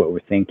doing, here's what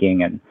we're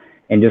thinking,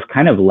 and just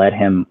kind of led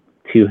him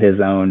to his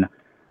own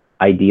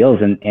ideals.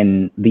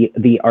 And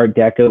the Art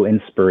Deco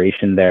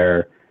inspiration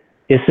there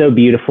is so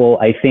beautiful.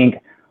 I think,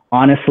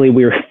 honestly,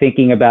 we were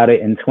thinking about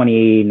it in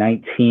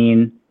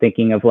 2019,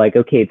 thinking of like,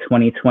 okay,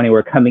 2020,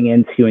 we're coming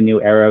into a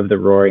new era of the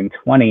Roaring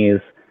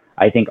 20s.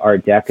 I think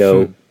Art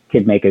Deco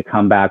could make a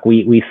comeback.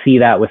 We see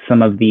that with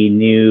some of the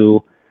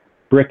new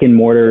brick and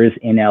mortars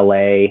in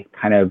LA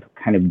kind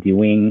of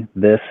doing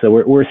this. So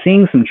we're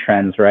seeing some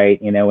trends,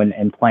 right?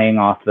 And playing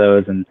off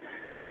those. And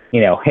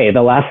hey,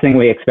 the last thing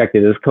we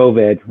expected is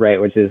COVID, right?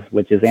 Which is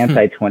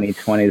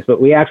anti-2020s. But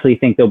we actually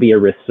think there'll be a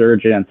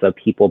resurgence of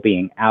people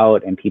being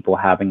out and people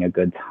having a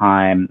good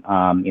time.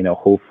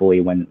 Hopefully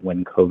when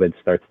COVID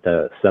starts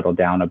to settle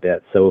down a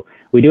bit. So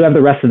we do have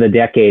the rest of the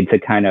decade to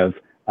kind of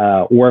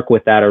work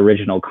with that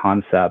original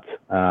concept.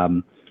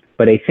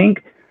 But I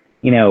think,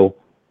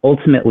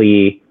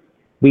 ultimately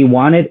we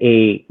wanted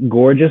a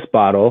gorgeous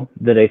bottle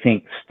that I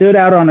think stood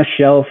out on a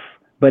shelf,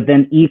 but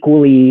then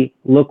equally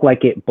looked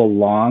like it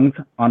belonged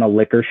on a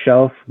liquor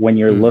shelf when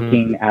you're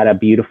looking at a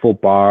beautiful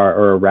bar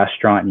or a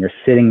restaurant and you're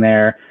sitting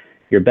there,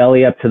 your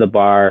belly up to the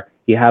bar,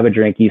 you have a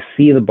drink, you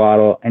see the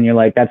bottle and you're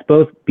like, that's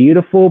both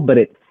beautiful, but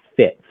it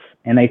fits.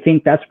 And I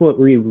think that's what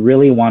we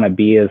really want to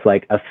be, is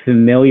like a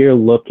familiar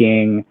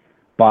looking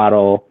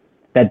bottle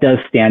that does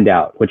stand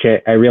out, which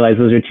I realize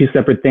those are two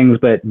separate things,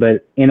 but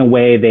in a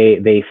way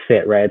they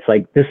fit, right? It's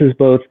like, this is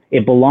both,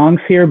 it belongs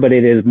here, but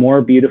it is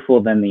more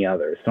beautiful than the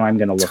other. So I'm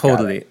going to look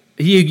at it.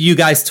 You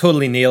guys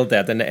totally nailed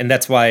that, and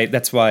that's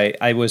why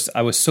I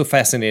was so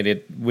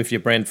fascinated with your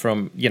brand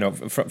from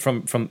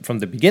from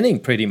the beginning,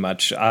 pretty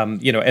much.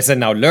 As I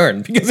now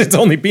learn, because it's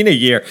only been a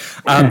year.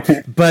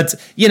 But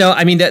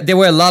I mean, there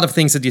were a lot of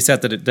things that you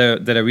said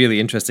that are really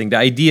interesting. The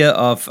idea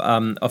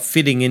of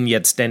fitting in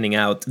yet standing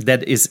out,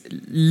 that is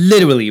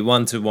literally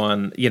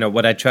one-to-one.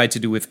 What I try to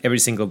do with every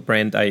single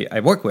brand I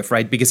work with,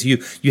 right? Because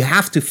you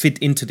have to fit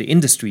into the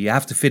industry, you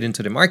have to fit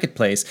into the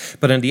marketplace,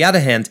 but on the other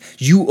hand,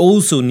 you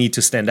also need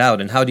to stand out.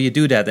 And how do you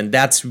do that? And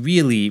that's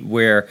really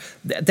where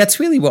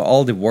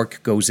all the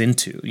work goes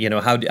into.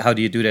 How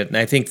do you do that? And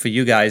I think for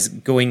you guys,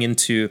 going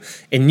into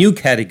a new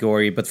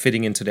category but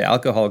fitting into the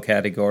alcohol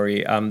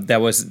category,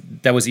 that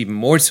was even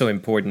more so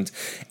important.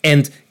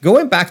 And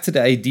going back to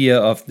the idea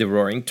of the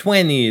Roaring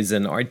 *20s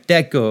and Art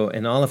Deco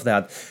and all of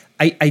that,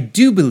 I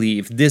do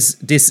believe this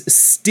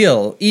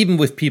still, even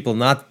with people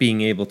not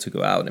being able to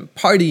go out and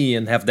party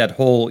and have that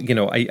whole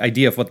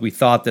idea of what we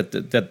thought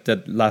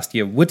that last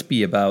year would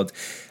be about,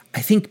 I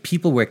think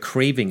people were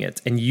craving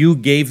it, and you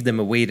gave them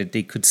a way that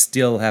they could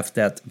still have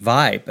that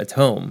vibe at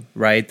home,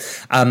 right?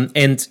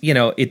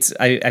 It's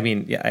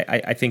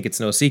I think it's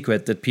no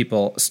secret that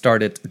people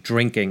started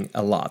drinking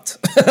a lot,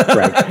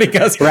 right?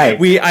 Because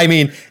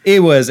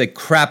it was a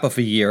crap of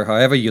a year,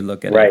 however you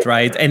look at it,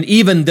 right? And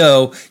even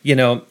though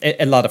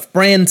a lot of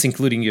brands,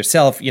 including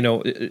yourself,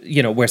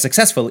 were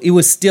successful, it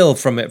was still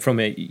from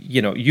a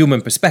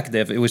human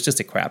perspective, it was just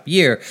a crap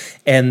year,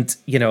 and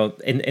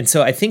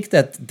so I think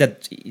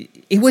that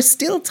it was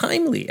still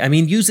timely. I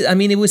mean,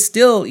 it was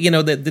still,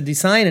 the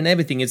design and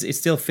everything is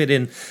still fit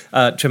in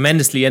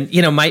tremendously. And,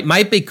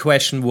 my big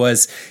question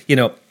was,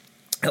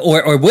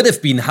 or would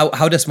have been,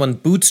 how does one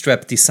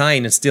bootstrap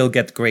design and still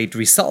get great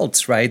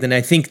results, right? And I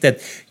think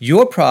that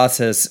your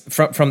process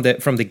from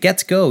the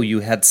get-go, you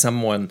had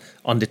someone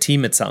on the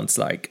team, it sounds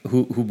like,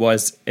 who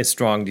was a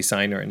strong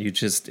designer, and you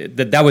just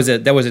that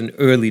was an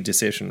early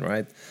decision,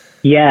 right?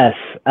 Yes,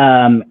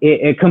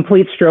 a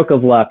complete stroke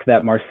of luck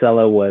that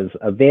Marcelo was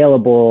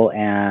available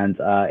and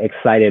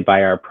excited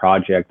by our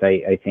project.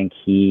 I think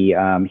he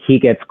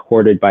gets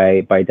courted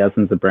by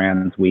dozens of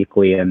brands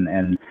weekly,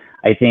 and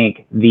I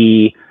think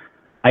the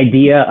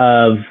idea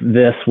of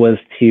this was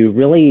to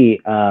really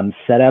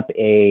set up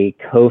a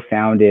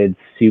co-founded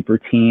super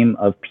team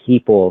of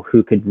people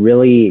who could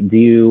really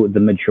do the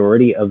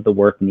majority of the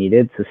work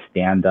needed to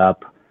stand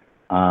up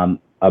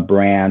a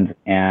brand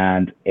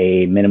and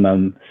a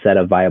minimum set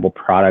of viable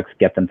products,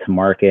 get them to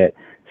market,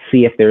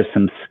 see if there's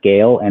some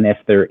scale, and if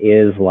there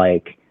is,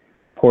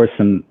 pour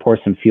some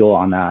fuel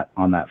on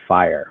that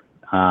fire.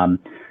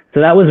 So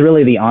that was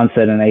really the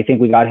onset, and I think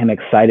we got him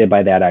excited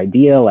by that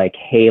idea,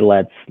 hey,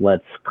 let's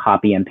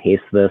copy and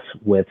paste this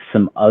with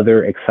some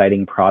other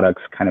exciting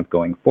products kind of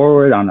going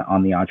forward on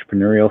the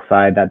entrepreneurial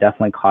side. That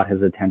definitely caught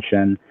his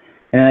attention.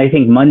 And I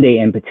think Monday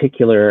in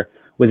particular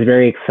was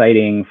very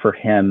exciting for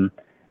him.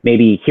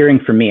 Maybe hearing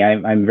from me,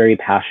 I'm very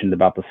passionate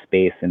about the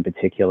space in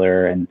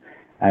particular. And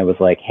I was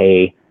like,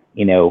 hey,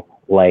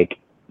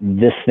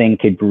 this thing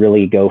could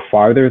really go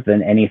farther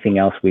than anything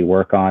else we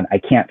work on. I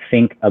can't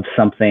think of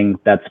something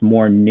that's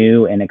more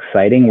new and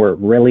exciting. We're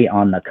really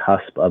on the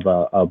cusp of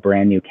a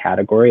brand new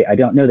category. I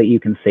don't know that you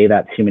can say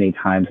that too many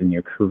times in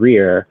your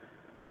career.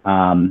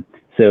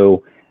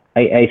 So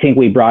I think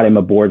we brought him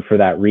aboard for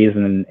that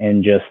reason.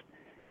 And just,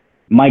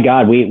 my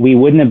God, we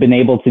wouldn't have been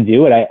able to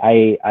do it.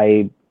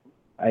 I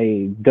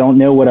don't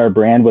know what our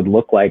brand would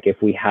look like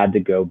if we had to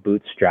go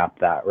bootstrap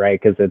that, right?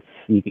 Because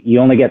you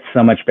only get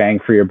so much bang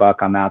for your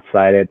buck on that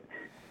side.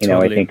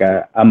 Totally. I think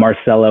a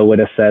Marcelo would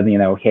have said,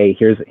 hey,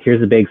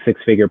 here's a big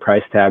 6-figure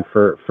price tag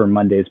for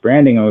Monday's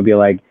branding, and we'd be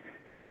like,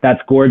 that's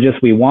gorgeous,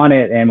 we want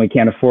it, and we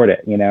can't afford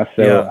it,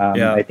 So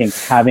I think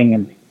having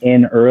him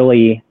in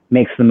early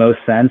makes the most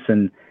sense,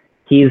 and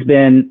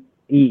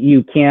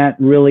you can't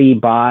really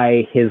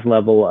buy his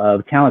level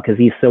of talent because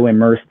he's so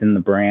immersed in the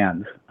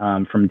brand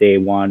from day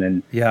one.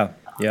 And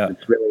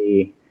it's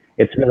really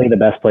the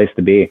best place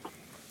to be.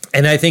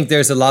 And I think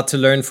there's a lot to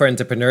learn for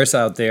entrepreneurs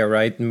out there,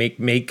 right?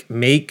 Make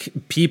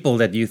people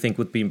that you think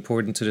would be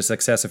important to the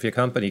success of your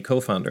company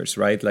co-founders,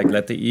 right?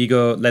 Let the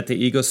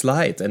ego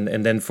slide.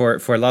 And then for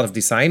a lot of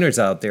designers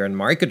out there and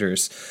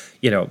marketers,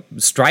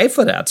 strive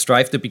for that.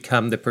 Strive to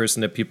become the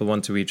person that people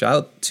want to reach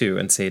out to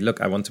and say,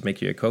 look, I want to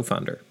make you a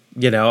co-founder.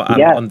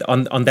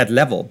 On that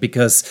level,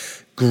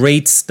 because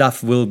great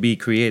stuff will be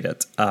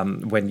created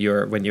when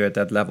you're at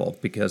that level,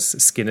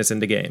 because skin is in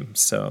the game.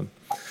 So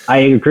I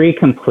agree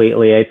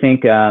completely. I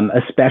think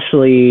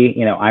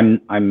especially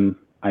I'm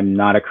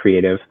not a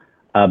creative,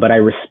 but I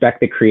respect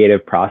the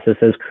creative process.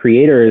 As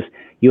creators,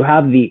 you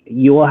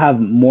will have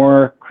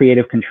more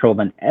creative control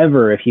than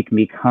ever if you can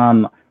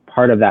become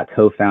part of that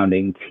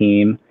co-founding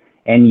team.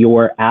 And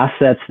your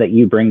assets that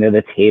you bring to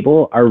the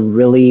table are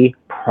really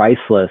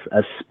priceless,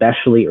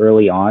 especially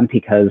early on,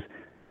 because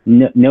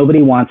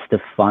nobody wants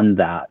to fund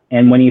that.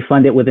 And when you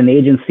fund it with an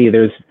agency,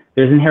 there's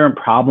inherent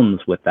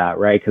problems with that,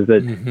 right? Because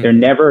they're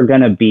never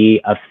going to be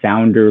a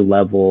founder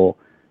level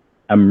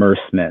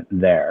immersement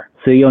there.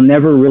 So you'll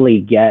never really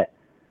get,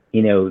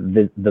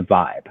 the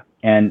vibe.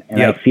 And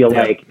I feel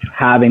like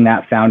having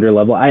that founder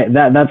level,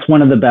 that's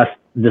one of the best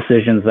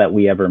decisions that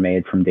we ever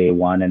made from day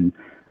one. And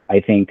I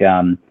think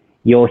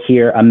you'll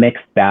hear a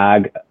mixed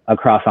bag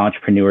across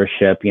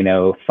entrepreneurship,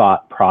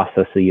 thought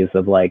processes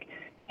of like,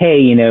 hey,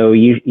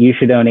 you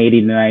should own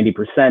 80 to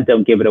 90%,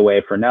 don't give it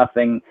away for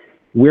nothing.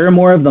 We're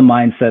more of the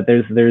mindset,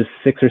 there's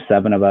 6 or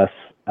 7 of us,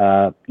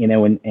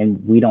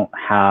 and we don't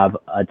have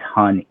a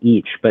ton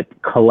each, but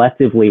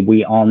collectively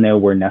we all know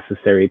we're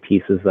necessary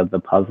pieces of the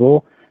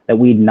puzzle that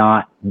we'd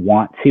not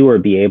want to or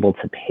be able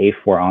to pay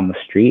for on the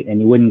street,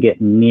 and you wouldn't get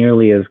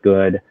nearly as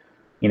good,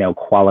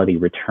 quality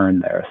return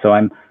there. So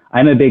I'm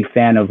a big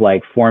fan of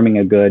like forming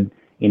a good,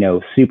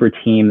 super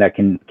team that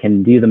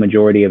can do the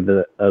majority of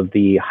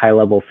the high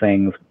level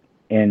things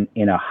in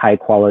a high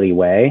quality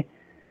way,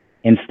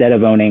 instead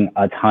of owning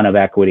a ton of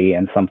equity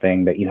in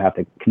something that you have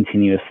to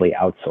continuously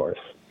outsource.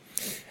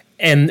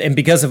 And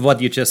because of what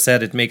you just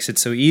said, it makes it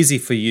so easy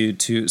for you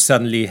to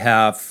suddenly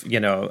have,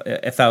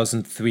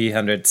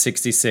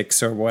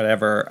 1,366 or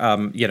whatever,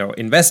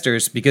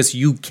 investors, because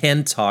you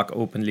can talk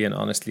openly and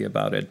honestly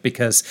about it.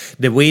 Because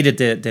the way that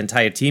the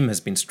entire team has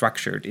been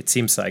structured, it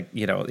seems like,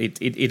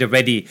 it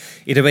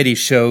already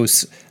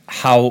shows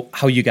how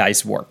you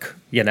guys work,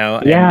 And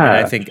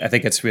I think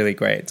it's really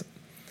great.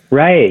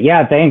 Right.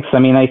 Yeah. Thanks. I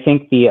mean, I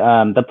think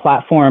the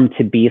platform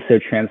to be so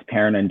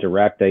transparent and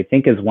direct, I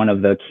think, is one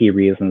of the key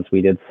reasons we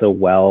did so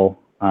well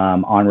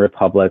on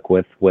Republic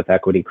with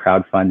equity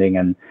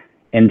crowdfunding.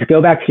 And to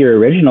go back to your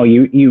original,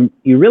 you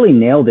really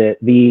nailed it.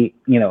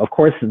 Of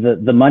course,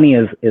 the money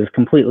is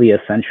completely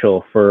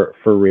essential for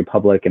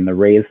Republic and the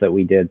raise that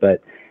we did,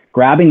 but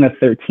grabbing the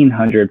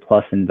 1,300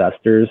 plus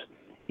investors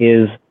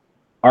is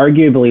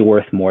arguably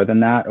worth more than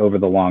that over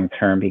the long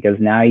term, because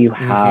now you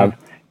have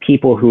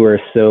people who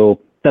are so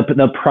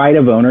the pride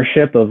of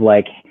ownership of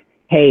like,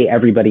 hey,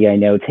 everybody I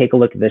know, take a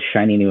look at this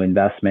shiny new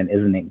investment.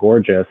 Isn't it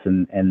gorgeous?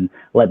 And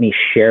let me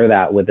share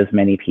that with as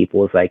many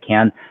people as I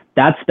can.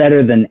 That's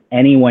better than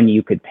anyone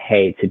you could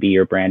pay to be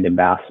your brand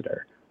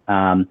ambassador.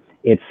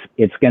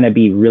 It's going to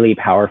be really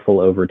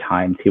powerful over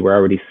time too. We're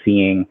already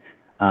seeing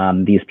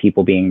these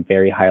people being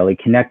very highly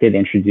connected,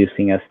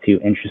 introducing us to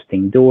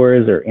interesting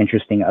doors or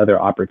interesting other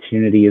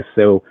opportunities.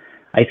 So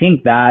I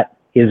think that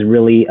is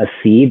really a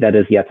seed that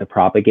is yet to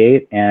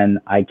propagate, and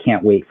I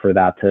can't wait for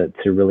that to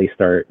really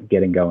start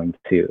getting going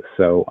too.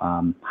 So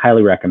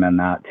highly recommend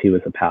that too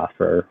as a path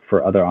for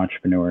other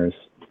entrepreneurs.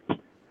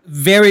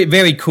 Very,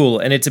 very cool,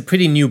 and it's a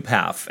pretty new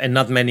path, and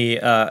not many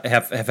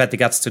have had the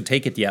guts to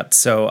take it yet.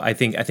 So I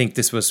think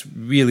this was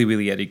really,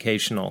 really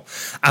educational.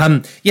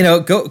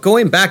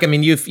 Going back, I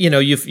mean,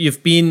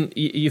 you've been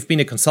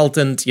a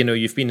consultant.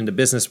 You've been in the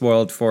business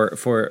world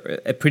for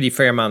a pretty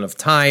fair amount of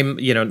time.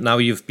 Now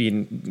you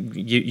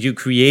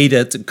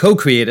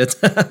co-created,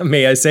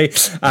 may I say,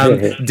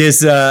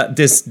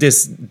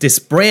 this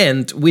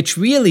brand, which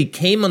really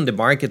came on the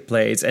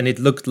marketplace, and it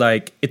looked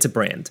like it's a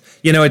brand.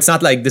 It's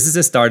not like this is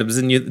a startup.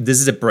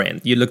 This is a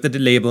brand. You looked at the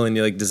label and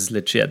you're like, this is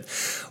legit.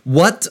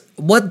 What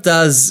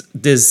does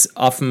this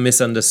often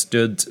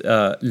misunderstood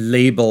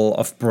label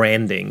of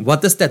branding?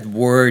 What does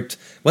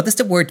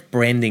the word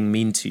branding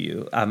mean to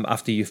you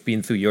after you've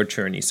been through your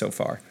journey so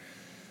far?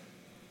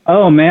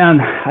 Oh man,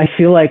 I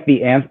feel like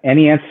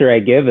any answer I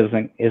give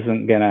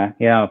isn't gonna.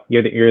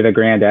 You're the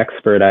grand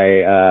expert.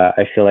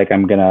 I feel like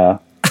I'm gonna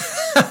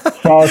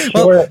fall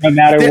short no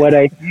matter what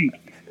I think.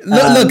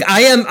 Look,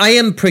 I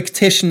am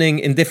practicing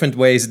in different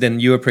ways than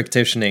you're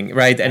practicing,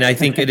 right? And I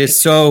think it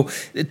is to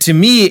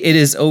me, it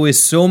is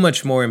always so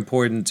much more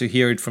important to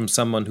hear it from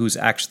someone who's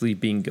actually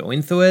been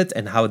going through it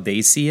and how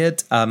they see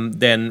it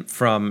than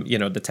from,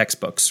 the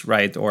textbooks,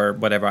 right? Or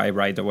whatever I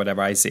write or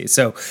whatever I say.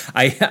 So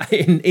I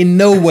in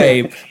no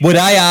way would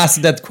I ask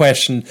that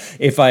question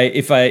if I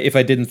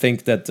didn't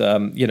think that,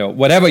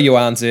 whatever your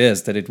answer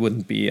is, that it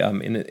wouldn't be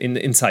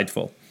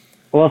insightful.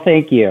 Well,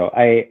 thank you.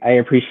 I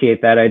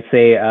appreciate that. I'd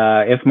say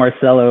if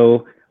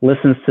Marcelo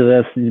listens to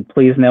this,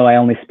 please know I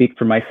only speak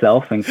for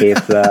myself in case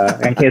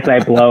I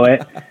blow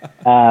it.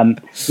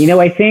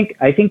 I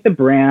think the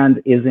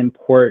brand is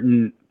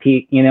important.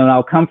 And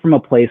I'll come from a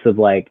place of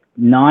like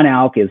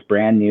non-alc is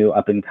brand new,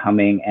 up and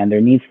coming, and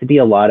there needs to be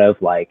a lot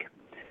of like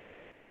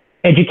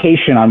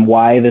education on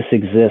why this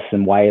exists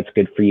and why it's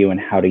good for you and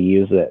how to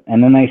use it.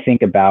 And then I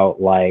think about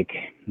like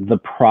the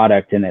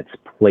product and its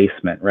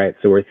placement, right?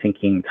 So we're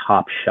thinking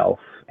top shelf,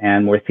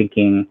 and we're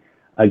thinking,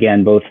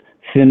 again, both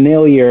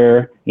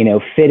familiar,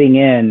 fitting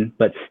in,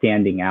 but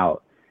standing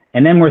out.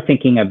 And then we're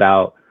thinking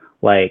about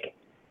like,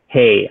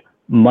 hey,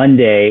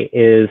 Monday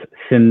is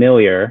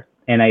familiar,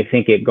 and I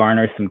think it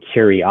garners some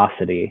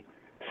curiosity.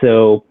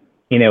 So,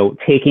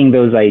 taking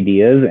those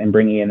ideas and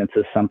bringing it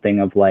into something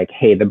of like,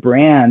 hey, the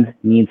brand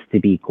needs to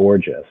be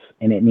gorgeous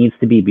and it needs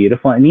to be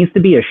beautiful. It needs to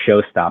be a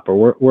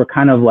showstopper. We're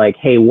kind of like,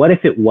 hey, what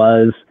if it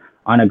was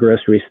on a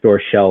grocery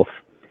store shelf?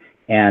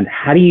 And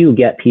how do you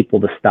get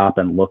people to stop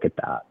and look at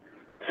that?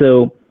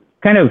 So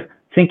kind of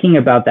thinking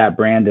about that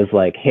brand is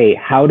like, hey,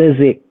 how does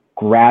it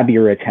grab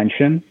your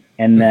attention?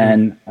 And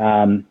then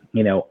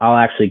I'll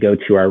actually go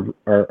to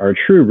our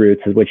true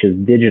roots, which is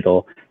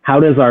digital. How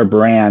does our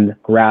brand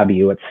grab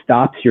you? It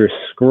stops your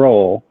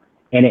scroll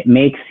and it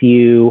makes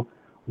you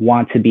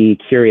want to be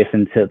curious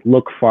and to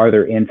look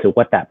farther into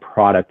what that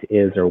product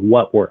is or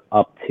what we're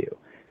up to.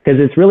 Because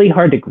it's really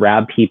hard to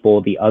grab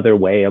people the other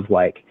way of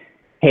like,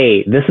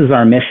 hey, this is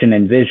our mission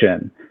and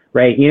vision,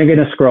 right? You're going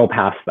to scroll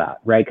past that,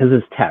 right? Because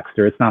it's text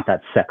or it's not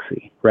that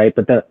sexy, right?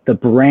 But the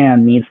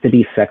brand needs to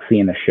be sexy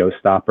and a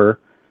showstopper.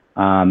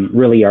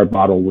 Really our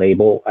bottle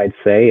label, I'd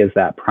say, is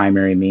that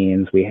primary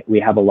means. We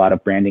have a lot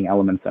of branding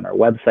elements on our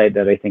website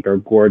that I think are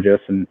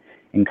gorgeous and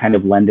kind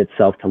of lend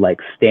itself to like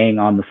staying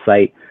on the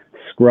site,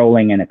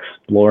 scrolling and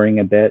exploring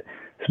a bit.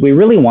 So we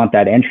really want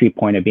that entry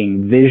point of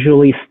being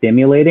visually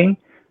stimulating.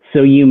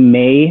 So you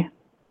may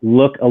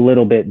look a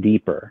little bit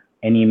deeper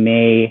and you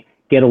may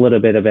get a little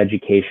bit of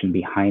education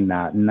behind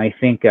that. And I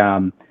think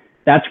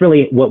that's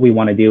really what we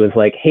want to do is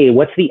like, hey,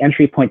 what's the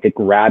entry point to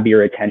grab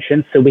your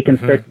attention so we can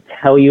start to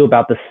tell you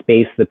about the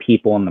space, the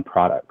people, and the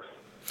products.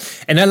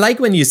 And I like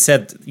when you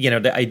said,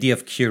 the idea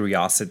of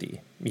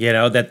curiosity.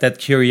 That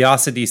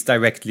curiosity is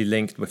directly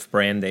linked with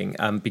branding,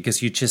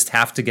 because you just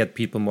have to get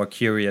people more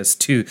curious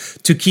to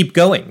keep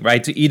going,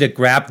 right? To either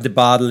grab the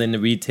bottle in the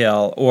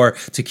retail or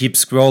to keep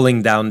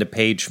scrolling down the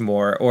page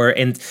more, or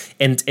and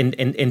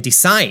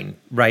design,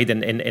 right?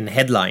 And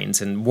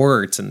headlines and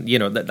words and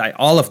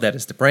all of that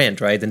is the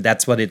brand, right? And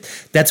that's what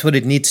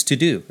it needs to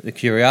do. The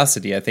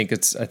curiosity. I think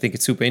it's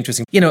super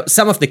interesting.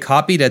 Some of the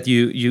copy that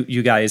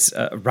you guys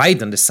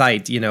write on the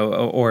site,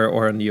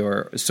 or on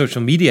your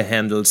social media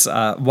handles.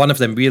 One of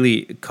them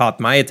really caught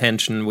my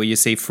attention, where you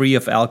say free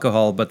of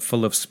alcohol but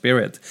full of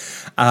spirit,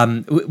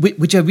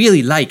 which I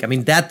really like. I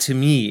mean, that to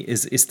me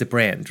is the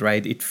brand,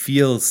 right? It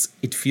feels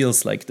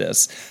like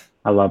this.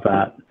 I love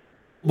that.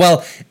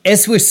 Well,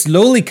 as we're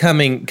slowly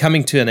coming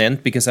to an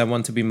end, because I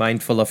want to be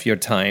mindful of your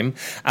time,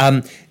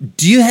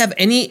 do you have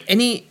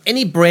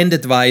any brand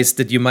advice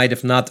that you might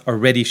have not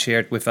already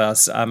shared with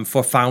us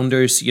for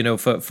founders,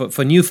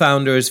 for new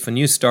founders, for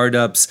new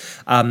startups,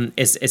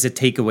 as a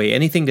takeaway?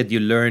 Anything that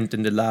you learned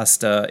in the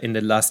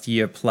last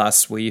year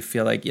plus, where you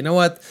feel like,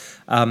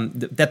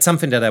 that's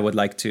something that I would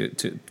like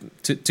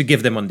to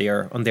give them on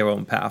their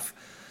own path?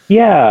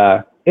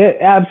 Yeah.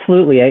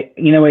 Absolutely. I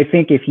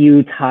think if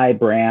you tie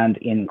brand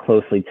in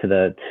closely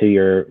to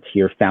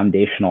your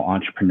foundational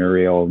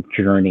entrepreneurial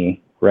journey,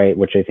 right,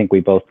 which I think we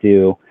both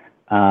do,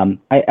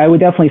 I would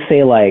definitely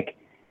say like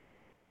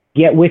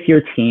get with your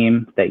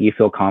team that you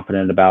feel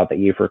confident about, that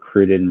you've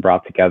recruited and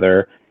brought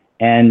together,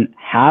 and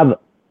have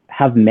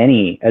as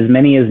many as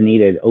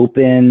needed,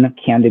 open,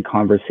 candid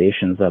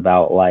conversations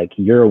about like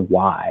your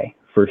why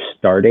for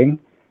starting,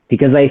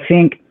 because I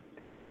think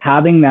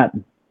having that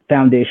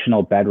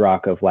foundational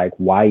bedrock of like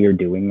why you're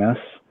doing this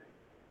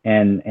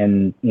and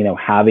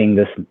having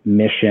this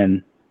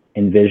mission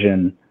and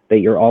vision that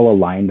you're all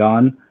aligned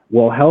on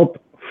will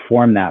help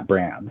form that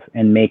brand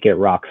and make it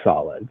rock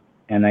solid.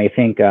 And I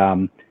think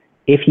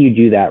if you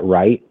do that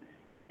right,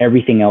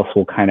 everything else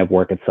will kind of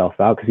work itself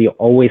out, because you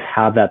always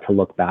have that to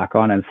look back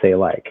on and say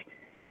like,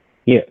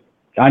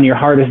 on your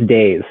hardest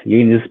days, you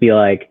can just be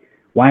like,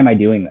 why am I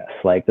doing this?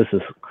 Like, this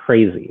is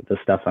crazy, the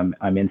stuff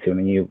I'm into.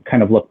 And you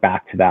kind of look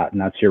back to that, and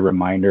that's your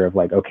reminder of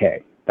like,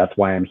 okay, that's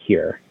why I'm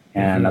here.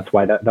 And that's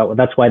why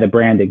that's why the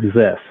brand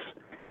exists.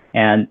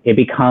 And it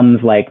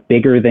becomes like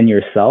bigger than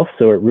yourself.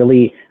 So it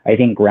really, I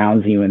think,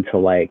 grounds you into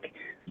like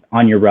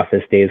on your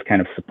roughest days,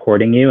 kind of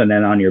supporting you. And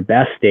then on your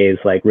best days,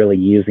 like really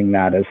using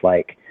that as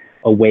like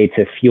a way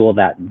to fuel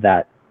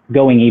that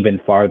going even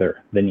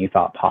farther than you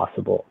thought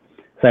possible.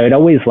 So I would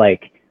always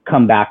like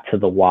come back to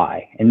the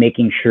why and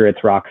making sure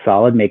it's rock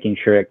solid, making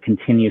sure it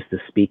continues to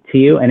speak to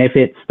you. And if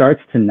it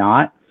starts to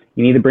not,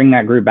 you need to bring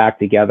that group back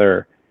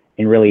together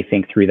and really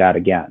think through that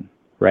again,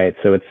 right?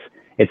 So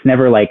it's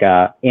never like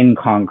in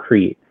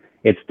concrete,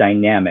 it's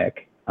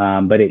dynamic,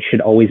 but it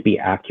should always be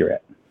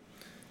accurate.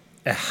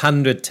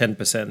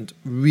 110%.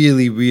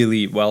 Really,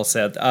 really well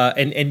said.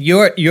 And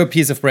your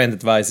piece of brand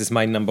advice is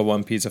my number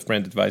one piece of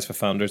brand advice for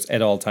founders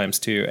at all times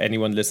too.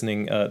 Anyone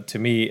listening to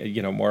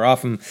me, more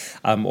often,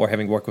 or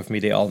having worked with me,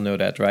 they all know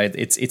that, right?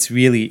 It's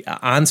really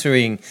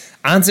answering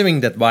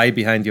that why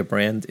behind your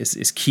brand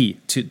is key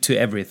to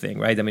everything,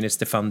 right? I mean, it's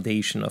the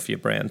foundation of your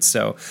brand.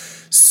 So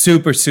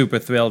super, super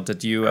thrilled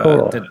that you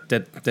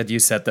that you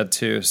said that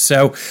too.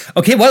 So,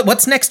 okay,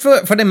 what's next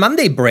for the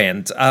Monday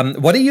brand?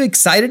 What are you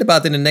excited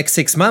about in the next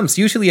 6 months?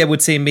 Usually I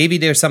would say maybe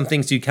there's some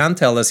things you can't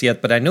tell us yet,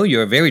 but I know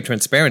you're a very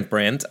transparent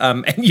brand,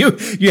 and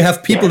you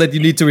have people that you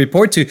need to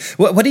report to.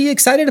 What are you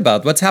excited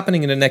about? What's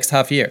happening in the next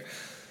half year?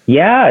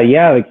 Yeah.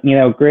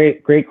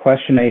 Great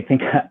question. I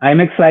think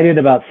I'm excited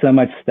about so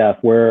much stuff.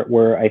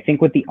 We're I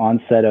think with the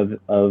onset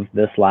of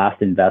this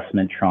last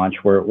investment tranche,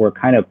 we're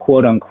kind of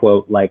quote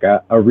unquote like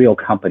a real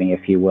company,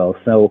 if you will.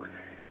 So,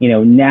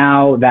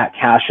 now that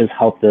cash has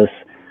helped us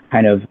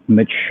kind of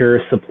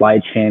mature supply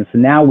chain. So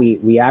now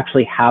we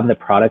actually have the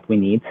product we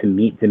need to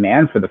meet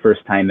demand for the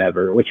first time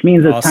ever, which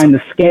means it's time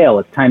to scale,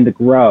 it's time to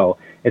grow,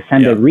 it's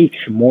time to reach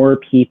more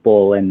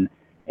people and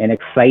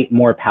excite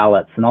more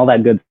palates and all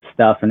that good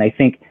stuff. And I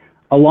think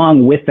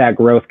along with that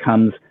growth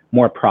comes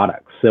more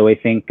products. So I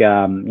think,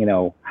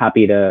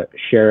 happy to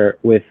share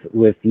with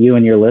you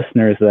and your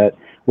listeners that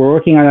we're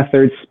working on a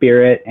third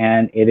spirit,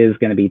 and it is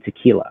going to be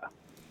tequila.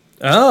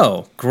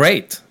 Oh,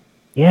 great.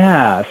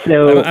 Yeah,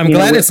 so I'm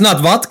glad it's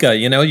not vodka.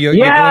 You're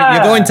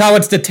going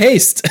towards the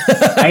taste.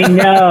 I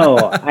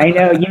know.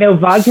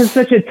 Vodka is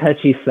such a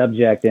touchy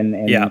subject,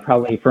 and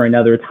probably for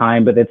another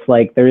time. But it's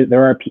like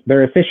there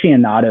are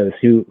aficionados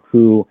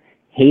who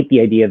hate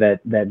the idea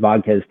that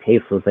vodka is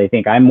tasteless. I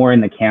think I'm more in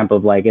the camp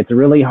of like it's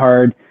really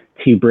hard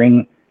to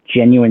bring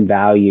genuine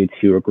value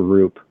to a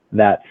group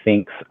that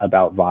thinks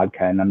about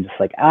vodka, and I'm just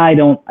like I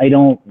don't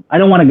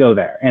want to go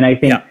there. And I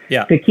think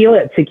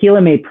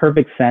tequila made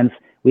perfect sense.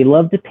 We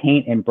love to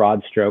paint in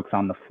broad strokes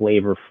on the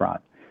flavor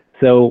front.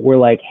 So we're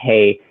like,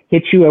 hey,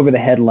 hit you over the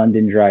head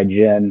London Dry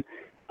Gin,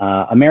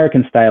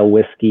 American style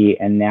whiskey,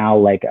 and now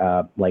like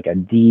a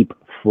deep,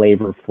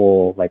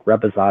 flavorful, like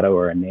Reposado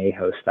or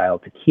Añejo style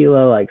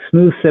tequila, like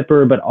smooth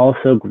sipper, but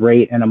also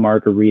great in a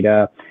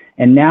margarita.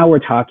 And now we're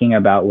talking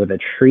about with a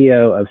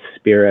trio of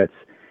spirits.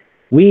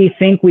 We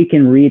think we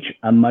can reach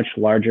a much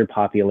larger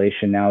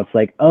population now. It's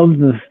like of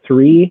the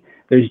three,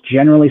 there's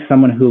generally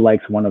someone who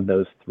likes one of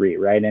those three,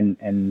 right? And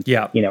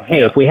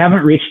if we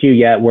haven't reached you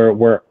yet,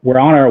 we're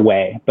on our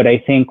way. But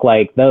I think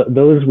like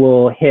those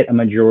will hit a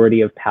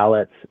majority of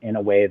palates in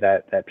a way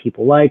that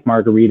people like.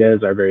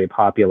 Margaritas are very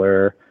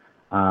popular.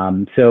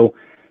 So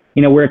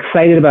we're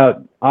excited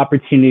about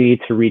opportunity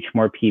to reach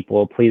more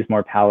people, please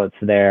more palates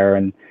there.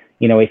 And,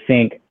 I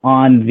think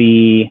on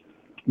the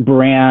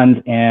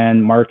brand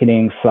and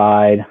marketing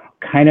side,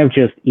 kind of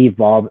just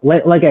evolve.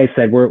 Like I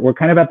said, we're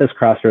kind of at this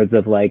crossroads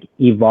of like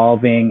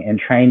evolving and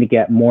trying to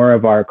get more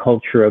of our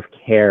culture of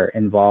care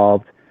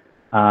involved.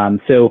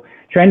 So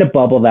trying to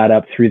bubble that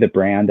up through the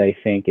brand, I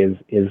think is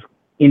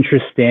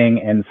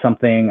interesting and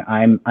something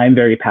I'm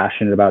very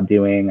passionate about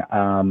doing.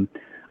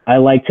 I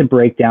like to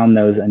break down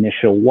those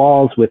initial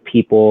walls with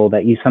people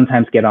that you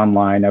sometimes get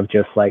online of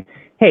just like,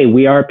 hey,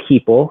 we are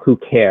people who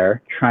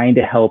care, trying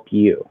to help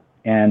you.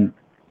 And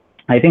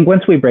I think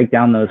once we break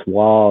down those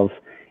walls,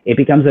 it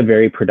becomes a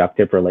very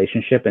productive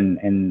relationship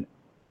and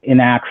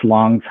enacts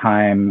long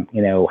time,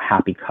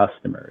 happy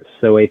customers.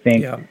 So I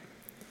think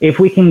if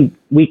we can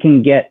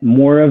get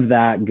more of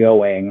that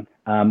going,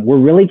 we're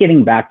really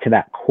getting back to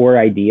that core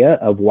idea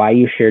of why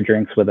you share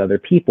drinks with other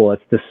people.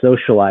 It's to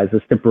socialize,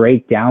 it's to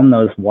break down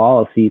those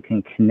walls so you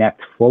can connect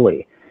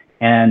fully.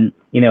 And,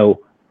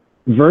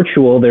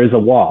 virtual, there's a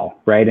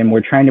wall, right? And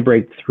we're trying to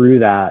break through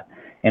that.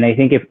 And I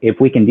think if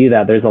we can do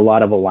that, there's a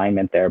lot of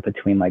alignment there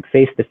between like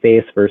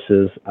face-to-face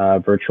versus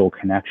virtual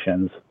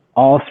connections,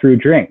 all through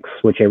drinks,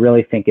 which I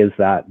really think is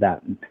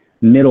that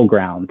middle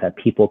ground that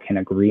people can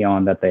agree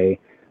on, that they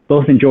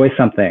both enjoy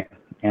something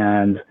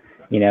and,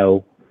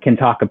 can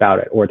talk about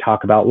it or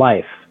talk about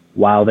life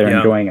while they're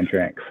enjoying a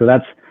drink. So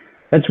that's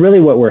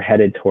really what we're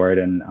headed toward.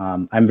 And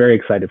I'm very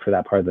excited for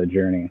that part of the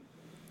journey.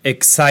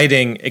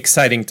 Exciting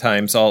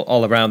times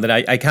all around, and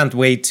I can't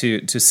wait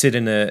to sit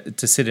in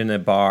a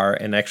bar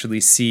and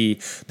actually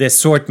see the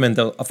assortment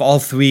of all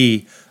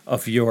three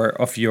of your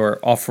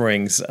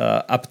offerings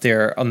up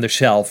there on the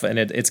shelf, and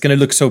it's going to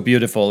look so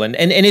beautiful, and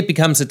it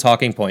becomes a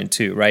talking point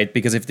too, right?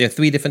 Because if there are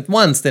three different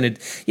ones, then it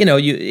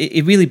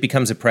really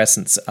becomes a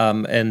presence,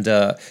 and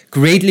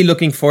greatly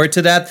looking forward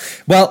to that.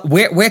 Well,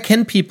 where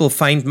can people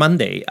find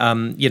Monday?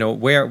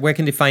 Where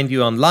can they find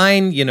you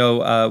online?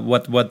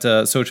 What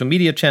social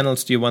media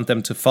channels do you want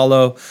them to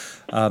follow?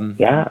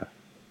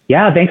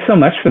 Yeah, thanks so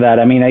much for that.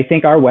 I mean, I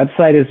think our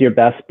website is your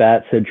best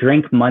bet. So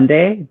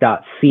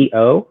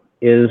drinkmonday.co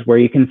is where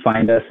you can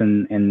find us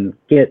and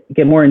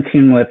get more in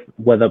tune with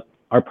what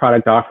our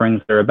product offerings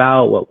are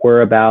about, what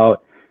we're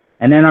about.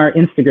 And then our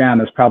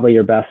Instagram is probably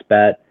your best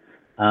bet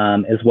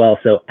as well.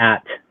 So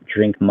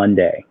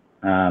 @drinkmonday.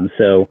 I'd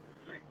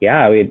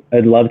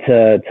love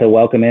to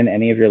welcome in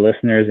any of your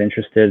listeners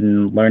interested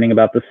in learning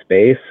about the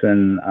space.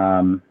 And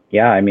I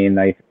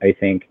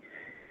think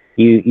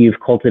you've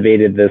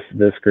cultivated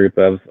this group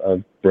of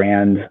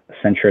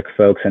brand-centric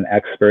folks and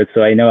experts.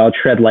 So I know I'll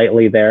tread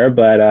lightly there,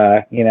 but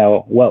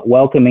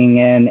welcoming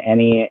in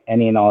any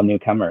and all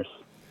newcomers.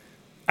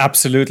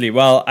 Absolutely.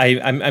 Well,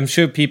 I'm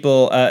sure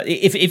people,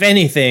 if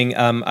anything,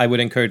 I would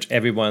encourage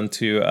everyone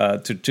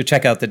to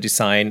check out the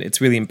design. It's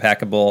really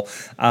impeccable,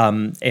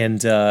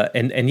 it's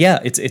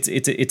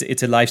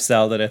a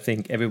lifestyle that I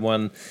think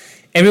everyone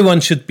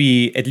should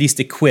be at least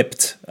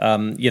equipped,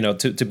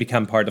 to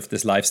become part of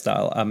this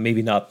lifestyle.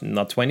 Maybe not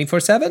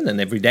 24/7 and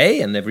every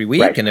day and every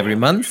week and every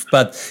month,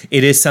 but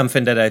it is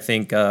something that I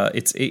think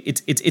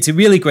it's a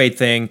really great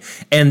thing.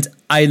 And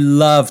I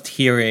loved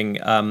hearing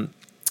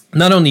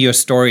not only your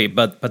story,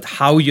 but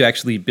how you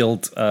actually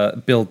built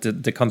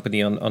the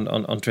company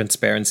on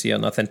transparency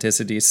and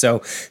authenticity. So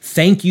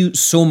thank you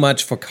so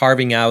much for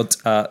carving out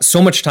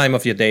so much time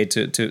of your day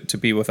to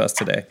be with us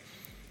today.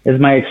 It's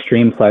my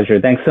extreme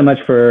pleasure. Thanks so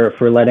much for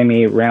letting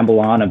me ramble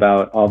on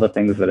about all the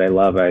things that I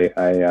love.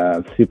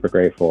 I'm super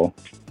grateful.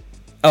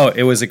 Oh,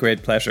 it was a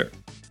great pleasure.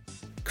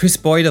 Chris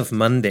Boyd of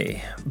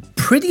Monday.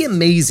 pretty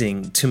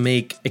amazing to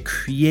make a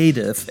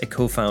creative a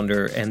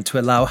co-founder and to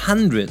allow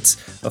hundreds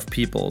of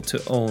people to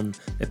own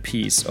a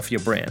piece of your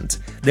brand.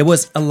 There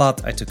was a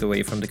lot I took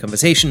away from the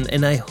conversation,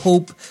 and I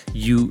hope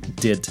you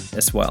did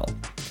as well.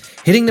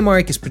 Hitting the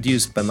Mark is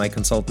produced by my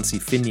consultancy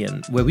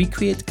Finian, where we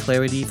create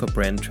clarity for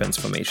brand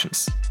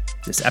transformations.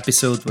 This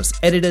episode was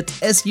edited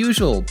as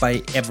usual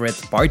by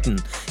Everett Barton,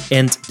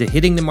 and the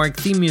Hitting the Mark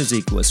theme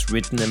music was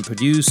written and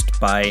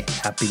produced by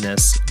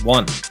Happiness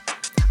One.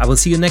 I will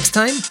see you next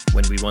time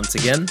when we once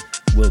again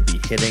will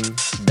be hitting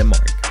the